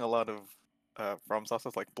binging a lot of From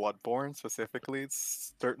Software's like Bloodborne specifically.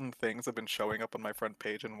 Certain things have been showing up on my front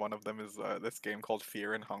page, and one of them is this game called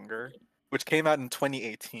Fear and Hunger, which came out in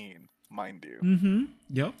 2018, mind you. Mm-hmm.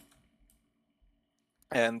 Yep.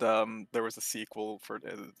 And there was a sequel for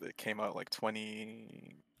it. It came out like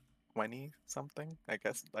 2020 something. I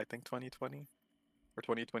think 2020 or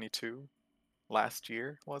 2022 last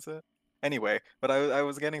year was it? Anyway, but I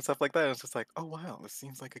was getting stuff like that. And it's just like, oh wow, this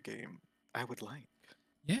seems like a game I would like.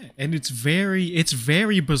 Yeah, and it's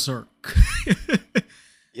very berserk.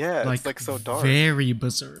 Yeah, it's Like like so dark, very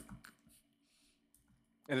berserk.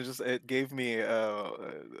 and it gave me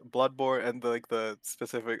Bloodborne and like the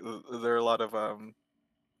specific. There are a lot of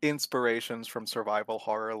inspirations from survival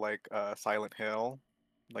horror like Silent Hill,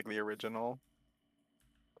 like the original.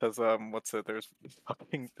 Because what's it? There's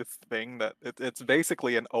fucking this thing that it's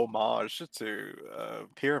basically an homage to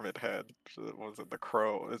Pyramid Head. What was it? The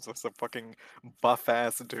Crow. It's just a fucking buff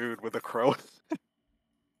ass dude with a crow.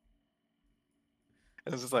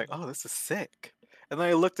 And it's just like, oh, this is sick. And then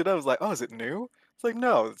I looked it up. I was like, oh, is it new? It's like,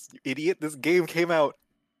 no, you idiot. This game came out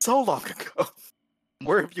so long ago.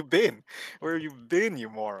 Where have you been? Where have you been, you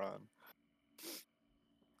moron?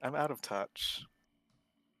 I'm out of touch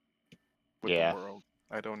with the Yeah. world.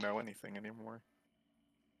 I don't know anything anymore.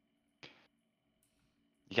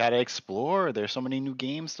 You gotta explore. There's so many new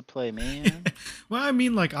games to play, man. Well, I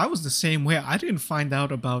mean, like I was the same way. I didn't find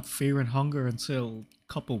out about Fear and Hunger until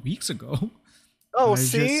a couple weeks ago. Oh, I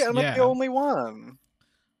see? just, I'm not the yeah, only one.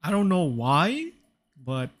 I don't know why,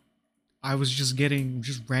 but I was just getting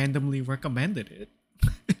just randomly recommended it.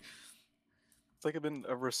 It's like been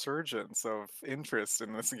a resurgence of interest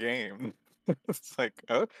in this game. It's like,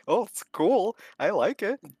 oh, it's cool. I like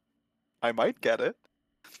it. I might get it.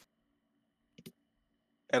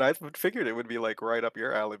 And I figured it would be like right up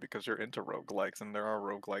your alley because you're into roguelikes and there are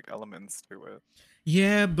roguelike elements to it.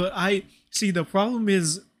 Yeah, but I see the problem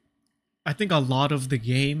is I think a lot of the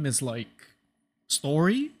game is like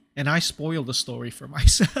story, and I spoil the story for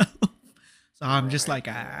myself. So I'm just Right, like,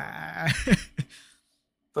 yeah. ah.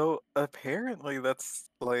 So apparently that's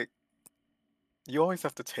like you always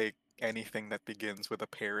have to take anything that begins with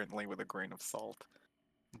apparently with a grain of salt.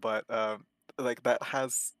 But like that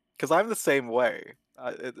has because I'm the same way.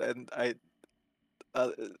 And I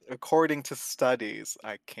uh, according to studies,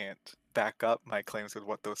 I can't back up my claims with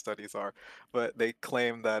what those studies are, but they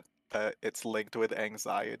claim that it's linked with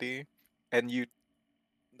anxiety, and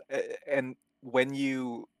and when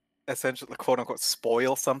you essentially quote unquote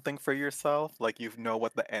spoil something for yourself, like you know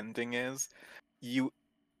what the ending is, you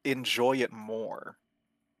enjoy it more.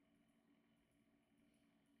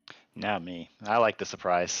 Not me. I like the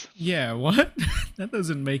surprise. Yeah, what? That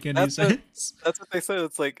doesn't make any That's what sense. that's what they said.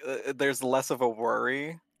 It's like there's less of a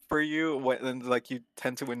worry for you when and like you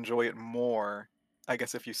tend to enjoy it more. I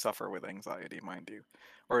guess if you suffer with anxiety, mind you,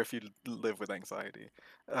 or if you live with anxiety,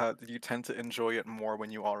 you tend to enjoy it more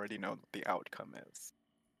when you already know what the outcome is.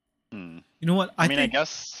 Hmm. You know what? I mean, I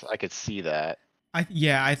guess I could see that.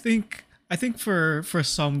 I think for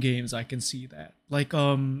some games I can see that. Like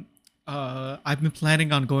I've been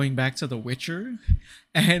planning on going back to The Witcher,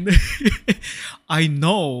 and I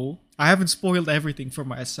know I haven't spoiled everything for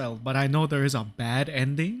myself, but I know there is a bad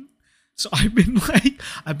ending. So I've been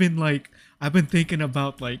thinking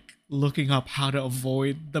about like looking up how to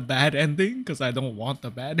avoid the bad ending because I don't want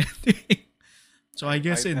the bad ending. So I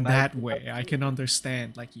guess in I that do that way I can too.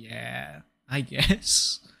 understand like yeah, I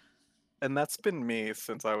guess. And that's been me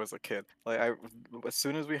since I was a kid. Like as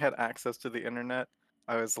soon as we had access to the internet,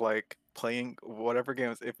 I was like playing whatever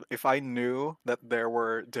games. If I knew that there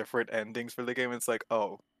were different endings for the game, it's like,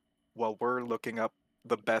 oh, well, we're looking up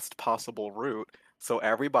the best possible route so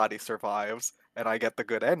everybody survives and I get the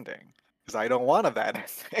good ending because I don't want a bad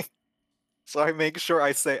ending. So I make sure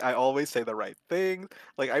I always say the right thing.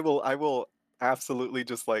 Like I will absolutely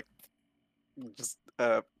just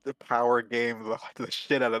the power game the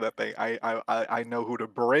shit out of that thing. I know who to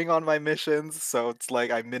bring on my missions, so it's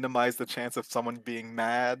like I minimize the chance of someone being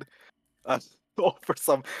mad uh, for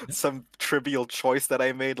some trivial choice that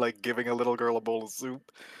I made, like giving a little girl a bowl of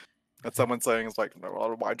soup. And someone saying it's like, "No,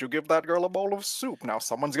 well, why'd you give that girl a bowl of soup? Now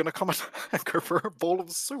someone's gonna come attack her for a bowl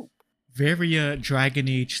of soup." Very Dragon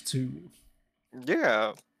Age 2.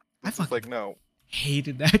 Yeah, I it's just like fucking no.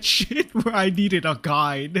 hated that shit where I needed a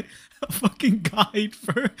guide, a fucking guide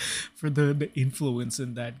for the influence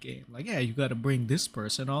in that game. Like, yeah, you got to bring this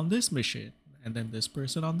person on this mission and then this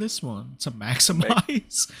person on this one to Make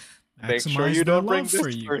make sure maximize you their don't love bring for this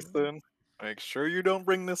you. person. Make sure you don't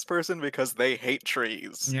bring this person because they hate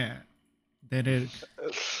trees. Yeah. Then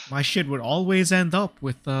my shit would always end up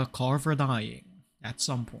with Carver dying at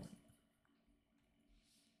some point.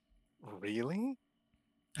 Really?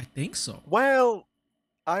 I think so. Well,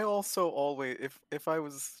 I also always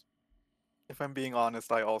if I'm being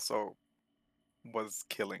honest, I also was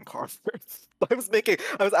killing Carver. I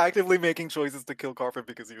was actively making choices to kill Carver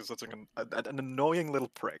because he was such an annoying little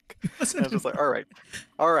prick. And I was just like, all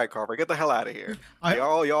right, Carver, get the hell out of here. I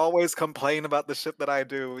You always complain about the shit that I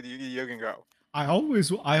do. You can go.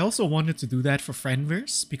 I also wanted to do that for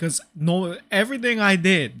Fenris because no everything I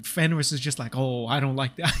did, Fenris is just like, oh, I don't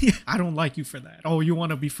like that. I don't like you for that. Oh, you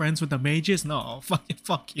want to be friends with the mages? No,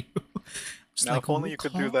 fuck you. Just Now, like if only oh, you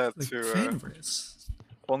could do that like to Fenris.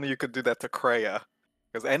 if only you could do that to Kreia,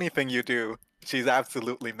 because anything you do, she's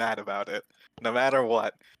absolutely mad about it, no matter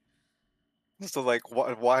what. So like,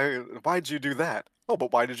 why'd you do that? Oh,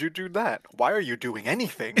 but why did you do that? Why are you doing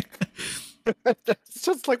anything? It's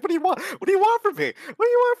just like, what do you want? What do you want from me? What do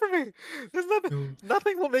you want from me? There's nothing. So,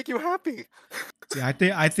 Nothing will make you happy. see,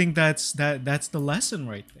 I think that's the lesson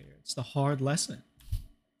right there. It's the hard lesson.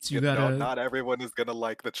 So you You know, gotta not everyone is gonna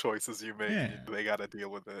like the choices you make, and yeah, they gotta deal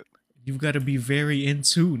with it. you've got to be very in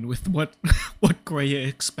tune with what what Greya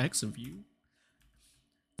expects of you.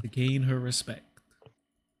 to gain her respect.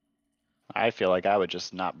 I feel like I would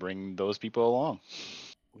just not bring those people along.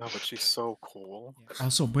 No, but she's so cool. Yeah.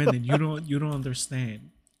 Also, Brendan, you don't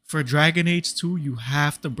understand. For Dragon Age 2, you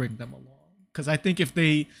have to bring them along. Because I think if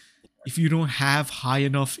you don't have high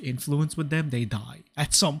enough influence with them, they die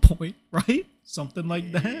at some point, right? Something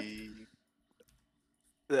like that.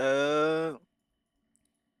 Uh,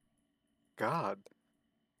 God.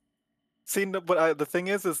 See, no, but the thing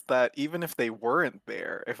is that even if they weren't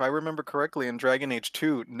there, if I remember correctly, in Dragon Age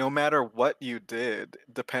 2, no matter what you did,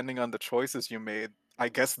 depending on the choices you made, I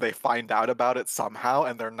guess they find out about it somehow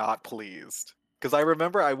and they're not pleased. Because I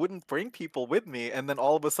remember I wouldn't bring people with me, and then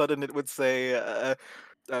all of a sudden it would say,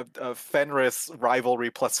 Fenris rivalry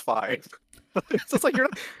 +5. It's just like you're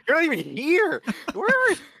not even here. Where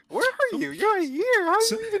are Some, you? You're not here. How do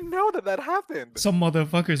so, you even know that happened? some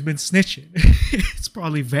motherfucker's been snitching. It's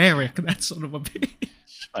probably Varric, that son of a bitch.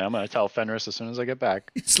 I'm gonna tell Fenris as soon as I get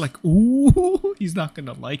back. It's like, ooh, he's not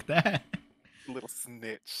gonna like that. Little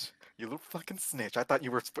snitch. You little fucking snitch. I thought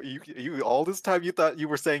you were you all this time you thought you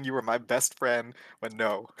were saying you were my best friend, when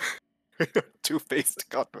no. Two-faced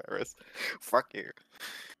Godmaris. Fuck you.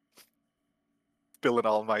 Spilling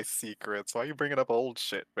all my secrets. Why are you bringing up old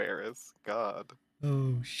shit, Varys? God.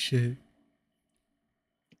 Oh shit.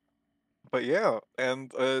 But yeah,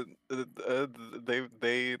 and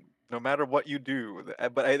they no matter what you do,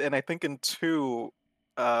 and I think in 2,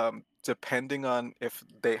 depending on if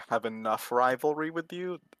they have enough rivalry with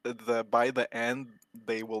you, by the end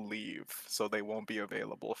they will leave, so they won't be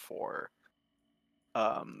available for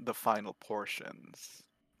the final portions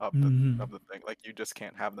of the Hmm. thing. Like, you just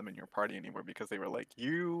can't have them in your party anymore because they were like,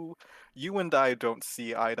 you and I don't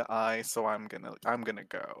see eye to eye, so I'm gonna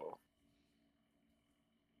go.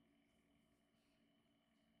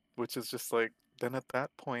 Which is just like, then at that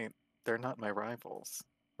point, they're not my rivals.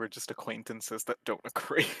 We're just acquaintances that don't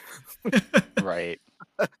agree. Right.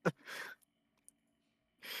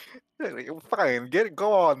 Fine,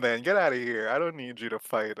 go on then. Get out of here. I don't need you to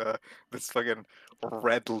fight this fucking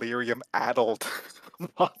red lyrium addled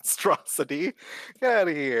monstrosity. Get out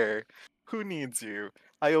of here. Who needs you?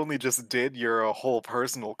 I only just did your whole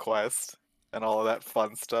personal quest and all of that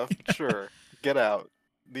fun stuff. Sure, get out.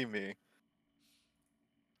 Leave me.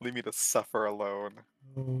 Leave me to suffer alone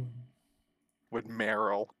Oh. with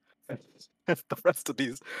Meryl. The rest of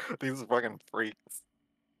these fucking freaks.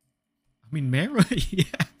 I mean, Mara, yeah.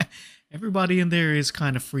 Everybody in there is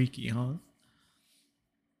kind of freaky, huh?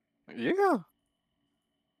 Yeah.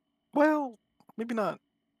 Well, maybe not.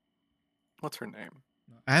 What's her name?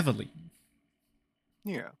 Aveline.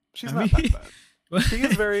 Yeah, I she's mean, not that bad. She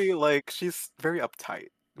is very she's very uptight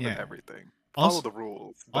with yeah. everything. Follow Also, the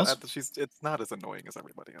rules, but also it's not as annoying as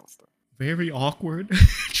everybody else though. very awkward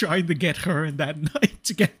trying to get her and that night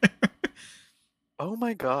together. Oh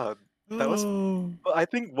my god, that was. Oh. I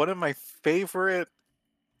think one of my favorite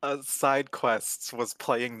side quests was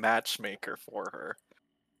playing matchmaker for her,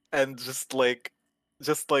 and just like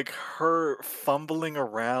her fumbling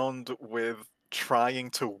around with trying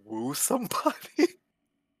to woo somebody.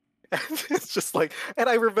 And it's just like, and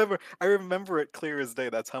I remember it clear as day.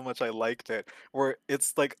 That's how much I liked it. Where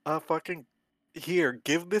it's like a fucking, here,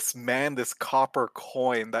 give this man this copper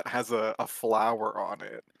coin that has a flower on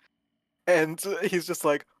it. And he's just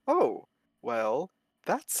like, oh, well,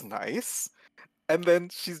 that's nice. And then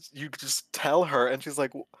you just tell her, and she's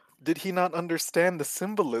like, did he not understand the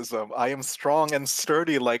symbolism? I am strong and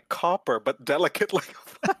sturdy like copper, but delicate like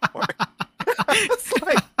a flower. It's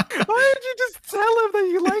like, why did you just tell him that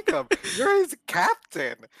you like him? You're his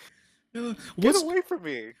captain. Get what's away from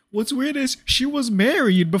me. what's weird is she was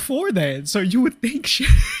married before that, so you would think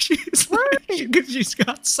she's like, Right. she's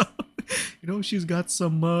got some, she's got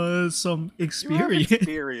some You have experience.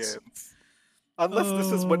 experience. Unless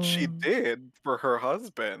this is what she Oh. did for her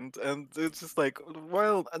husband. And it's just like,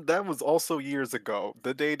 well, that was also years ago.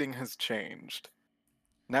 The dating has changed.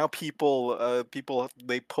 Now people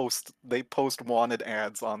they post wanted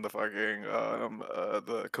ads on the fucking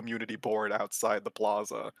the community board outside the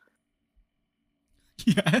plaza.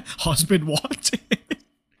 Yeah, husband wanted.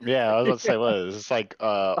 Yeah, I was about to say, what is this, like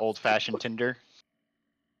old fashioned Tinder?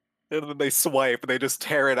 And then they swipe, they just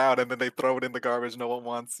tear it out, and then they throw it in the garbage. No one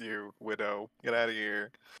wants you, widow. Get out of here.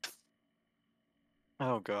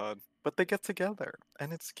 Oh god. But they get together,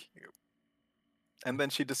 and it's cute. And then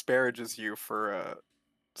she disparages you for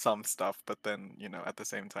some stuff, but then, at the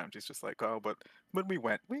same time she's just like, oh, but when we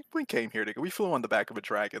came here together. We flew on the back of a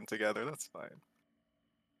dragon together. That's fine.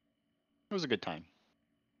 It was a good time.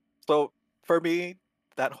 So for me,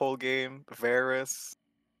 that whole game, Varys,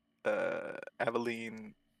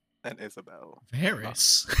 Aveline, and Isabel.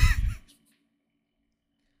 Varys.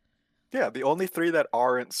 Yeah, the only three that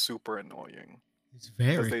aren't super annoying It's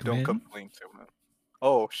because they Varric, don't man. complain too much.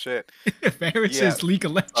 Oh shit. Varric Yeah, is League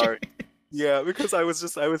of Legends. sorry. Yeah, because I was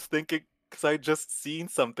thinking because I just seen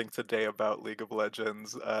something today about League of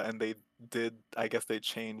Legends, and they did. I guess they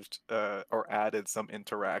changed or added some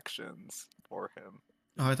interactions for him.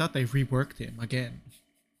 Oh, I thought they reworked him again.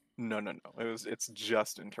 No. It's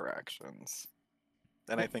just interactions,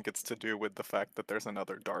 and I Oh, think it's to do with the fact that there's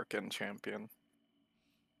another Darken champion.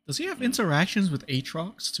 does he have Mm. interactions with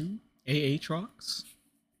Aatrox too? Aatrox?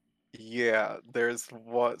 Yeah, there's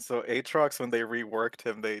what so Aatrox when they reworked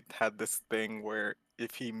him, they had this thing where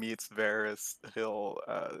if he meets Varus, he'll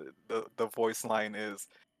the voice line is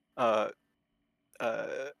uh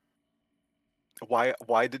uh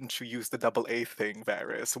why didn't you use the double A thing,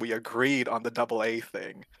 Varus? We agreed on the double A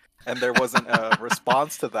thing. And there wasn't a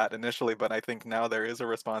response to that initially, but I think now there is a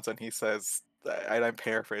response, and he says, and I'm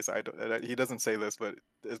paraphrasing, he doesn't say this, but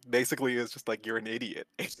it basically is just like, you're an idiot.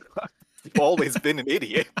 You've always been an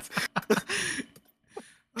idiot.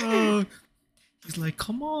 Oh, he's like,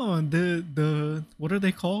 come on, the what are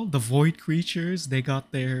they called? The void creatures. They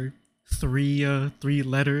got their three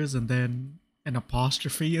letters and then an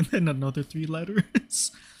apostrophe and then another three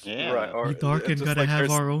letters. Right, Yeah. We or Darken just gotta like have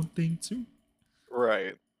there's our own thing too.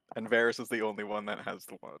 right, and Varus is the only one that has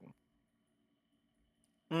the one.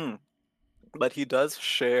 Hmm. But he does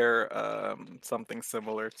share something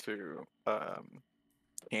similar to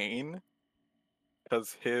Kane,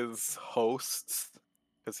 because his hosts,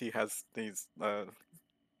 because he has these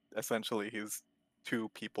essentially he's two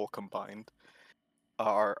people combined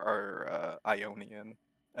are Ionian,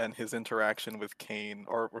 and his interaction with Kane,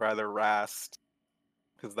 or rather Rast,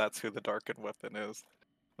 because that's who the Darkened weapon is.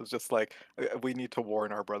 It's just like we need to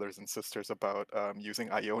warn our brothers and sisters about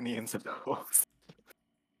using Ionians as hosts,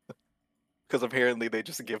 because apparently they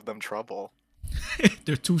just give them trouble.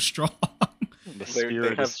 They're too strong. The They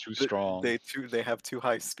spirit have is too strong. they have too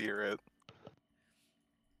high spirit.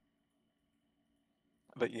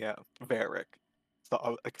 But yeah, Varric.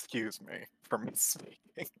 So excuse me for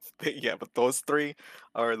misspeaking. But yeah, but those three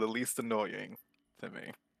are the least annoying to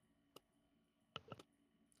me.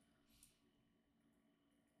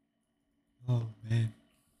 Oh man.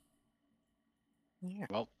 Yeah.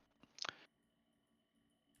 Well,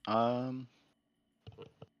 um,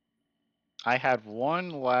 I had one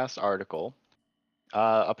last article.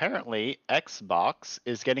 Apparently, Xbox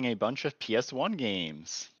is getting a bunch of PS1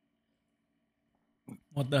 games.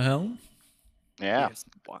 What the hell? Yeah.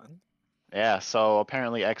 PS1. Yeah, so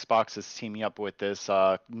apparently Xbox is teaming up with this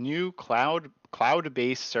new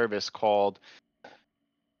cloud-based service called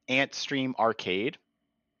AntStream Arcade.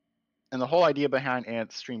 And the whole idea behind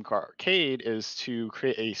AntStream Arcade is to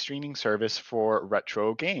create a streaming service for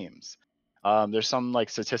retro games. There's some like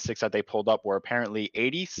statistics that they pulled up where apparently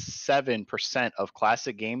 87% of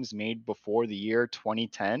classic games made before the year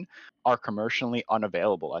 2010 are commercially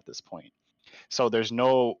unavailable at this point. So there's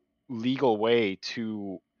no legal way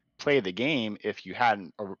to play the game if you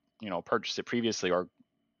hadn't, purchased it previously, or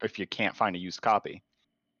if you can't find a used copy.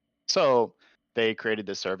 So they created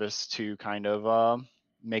this service to kind of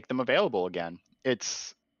make them available again.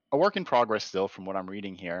 It's a work in progress still, from what I'm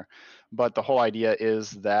reading here, but the whole idea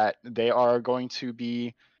is that they are going to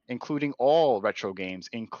be including all retro games,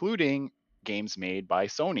 including games made by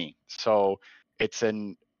Sony. So it's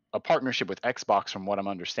a partnership with Xbox, from what I'm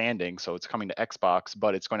understanding. So it's coming to Xbox,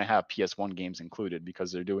 but it's going to have PS1 games included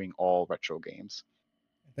because they're doing all retro games.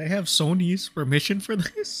 They have Sony's permission for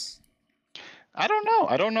this? I don't know.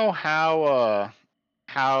 I don't know how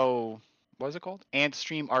what is it called?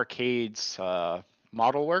 AntStream Arcade's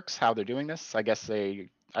model works. How they're doing this? I guess I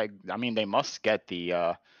mean, they must get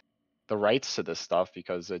the rights to this stuff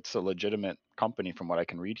because it's a legitimate company, from what I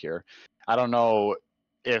can read here. I don't know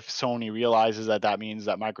if Sony realizes that that means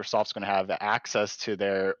that Microsoft's going to have access to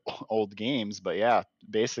their old games, but yeah,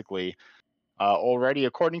 basically. Already,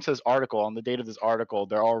 according to this article, on the date of this article,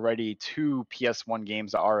 there are already 2 PS1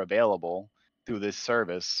 games that are available through this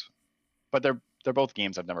service, but they're both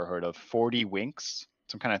games I've never heard of. 40 Winks,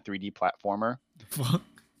 some kind of 3D platformer, The fuck?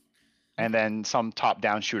 and then some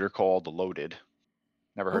top-down shooter called Loaded.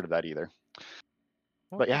 Never heard What of that either.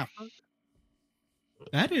 what But the yeah, fuck?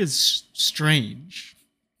 That is strange.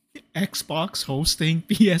 Xbox hosting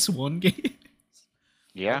PS1 game? That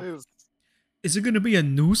yeah. is Is it going to be a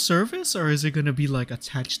new service or is it going to be like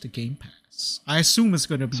attached to Game Pass? I assume it's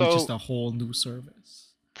going to be just So a whole new service.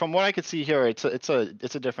 from what I could see here, it's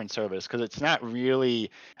a different service because it's not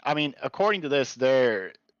really. I mean, according to this,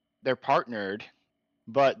 they're partnered,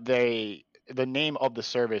 but the name of the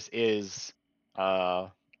service is uh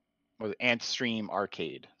with AntStream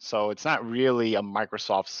Arcade. So it's not really a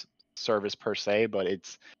Microsoft service per se, but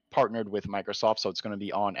it's partnered with Microsoft, so it's going to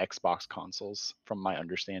be on Xbox consoles, from my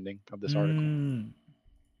understanding of this article.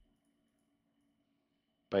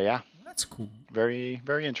 But yeah, That's cool. very,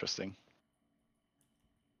 very interesting.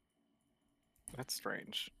 That's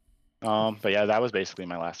strange. But yeah, that was basically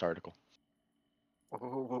my last article.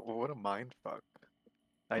 What a mind fuck.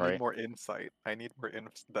 I need Right. more insight. I need more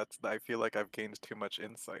I feel like I've gained too much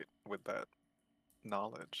insight with that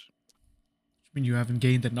knowledge. I mean, you haven't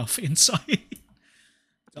gained enough insight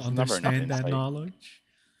to There's never enough understand that insight. knowledge.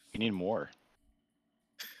 You need more.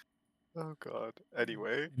 Oh god.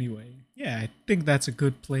 Anyway. Anyway, yeah, I think that's a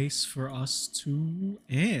good place for us to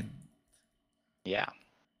end. Yeah.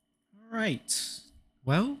 All right.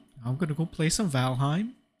 Well, I'm gonna go play some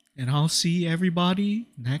Valheim, and I'll see everybody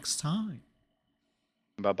next time.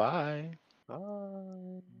 Bye-bye.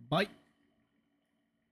 Bye. Bye.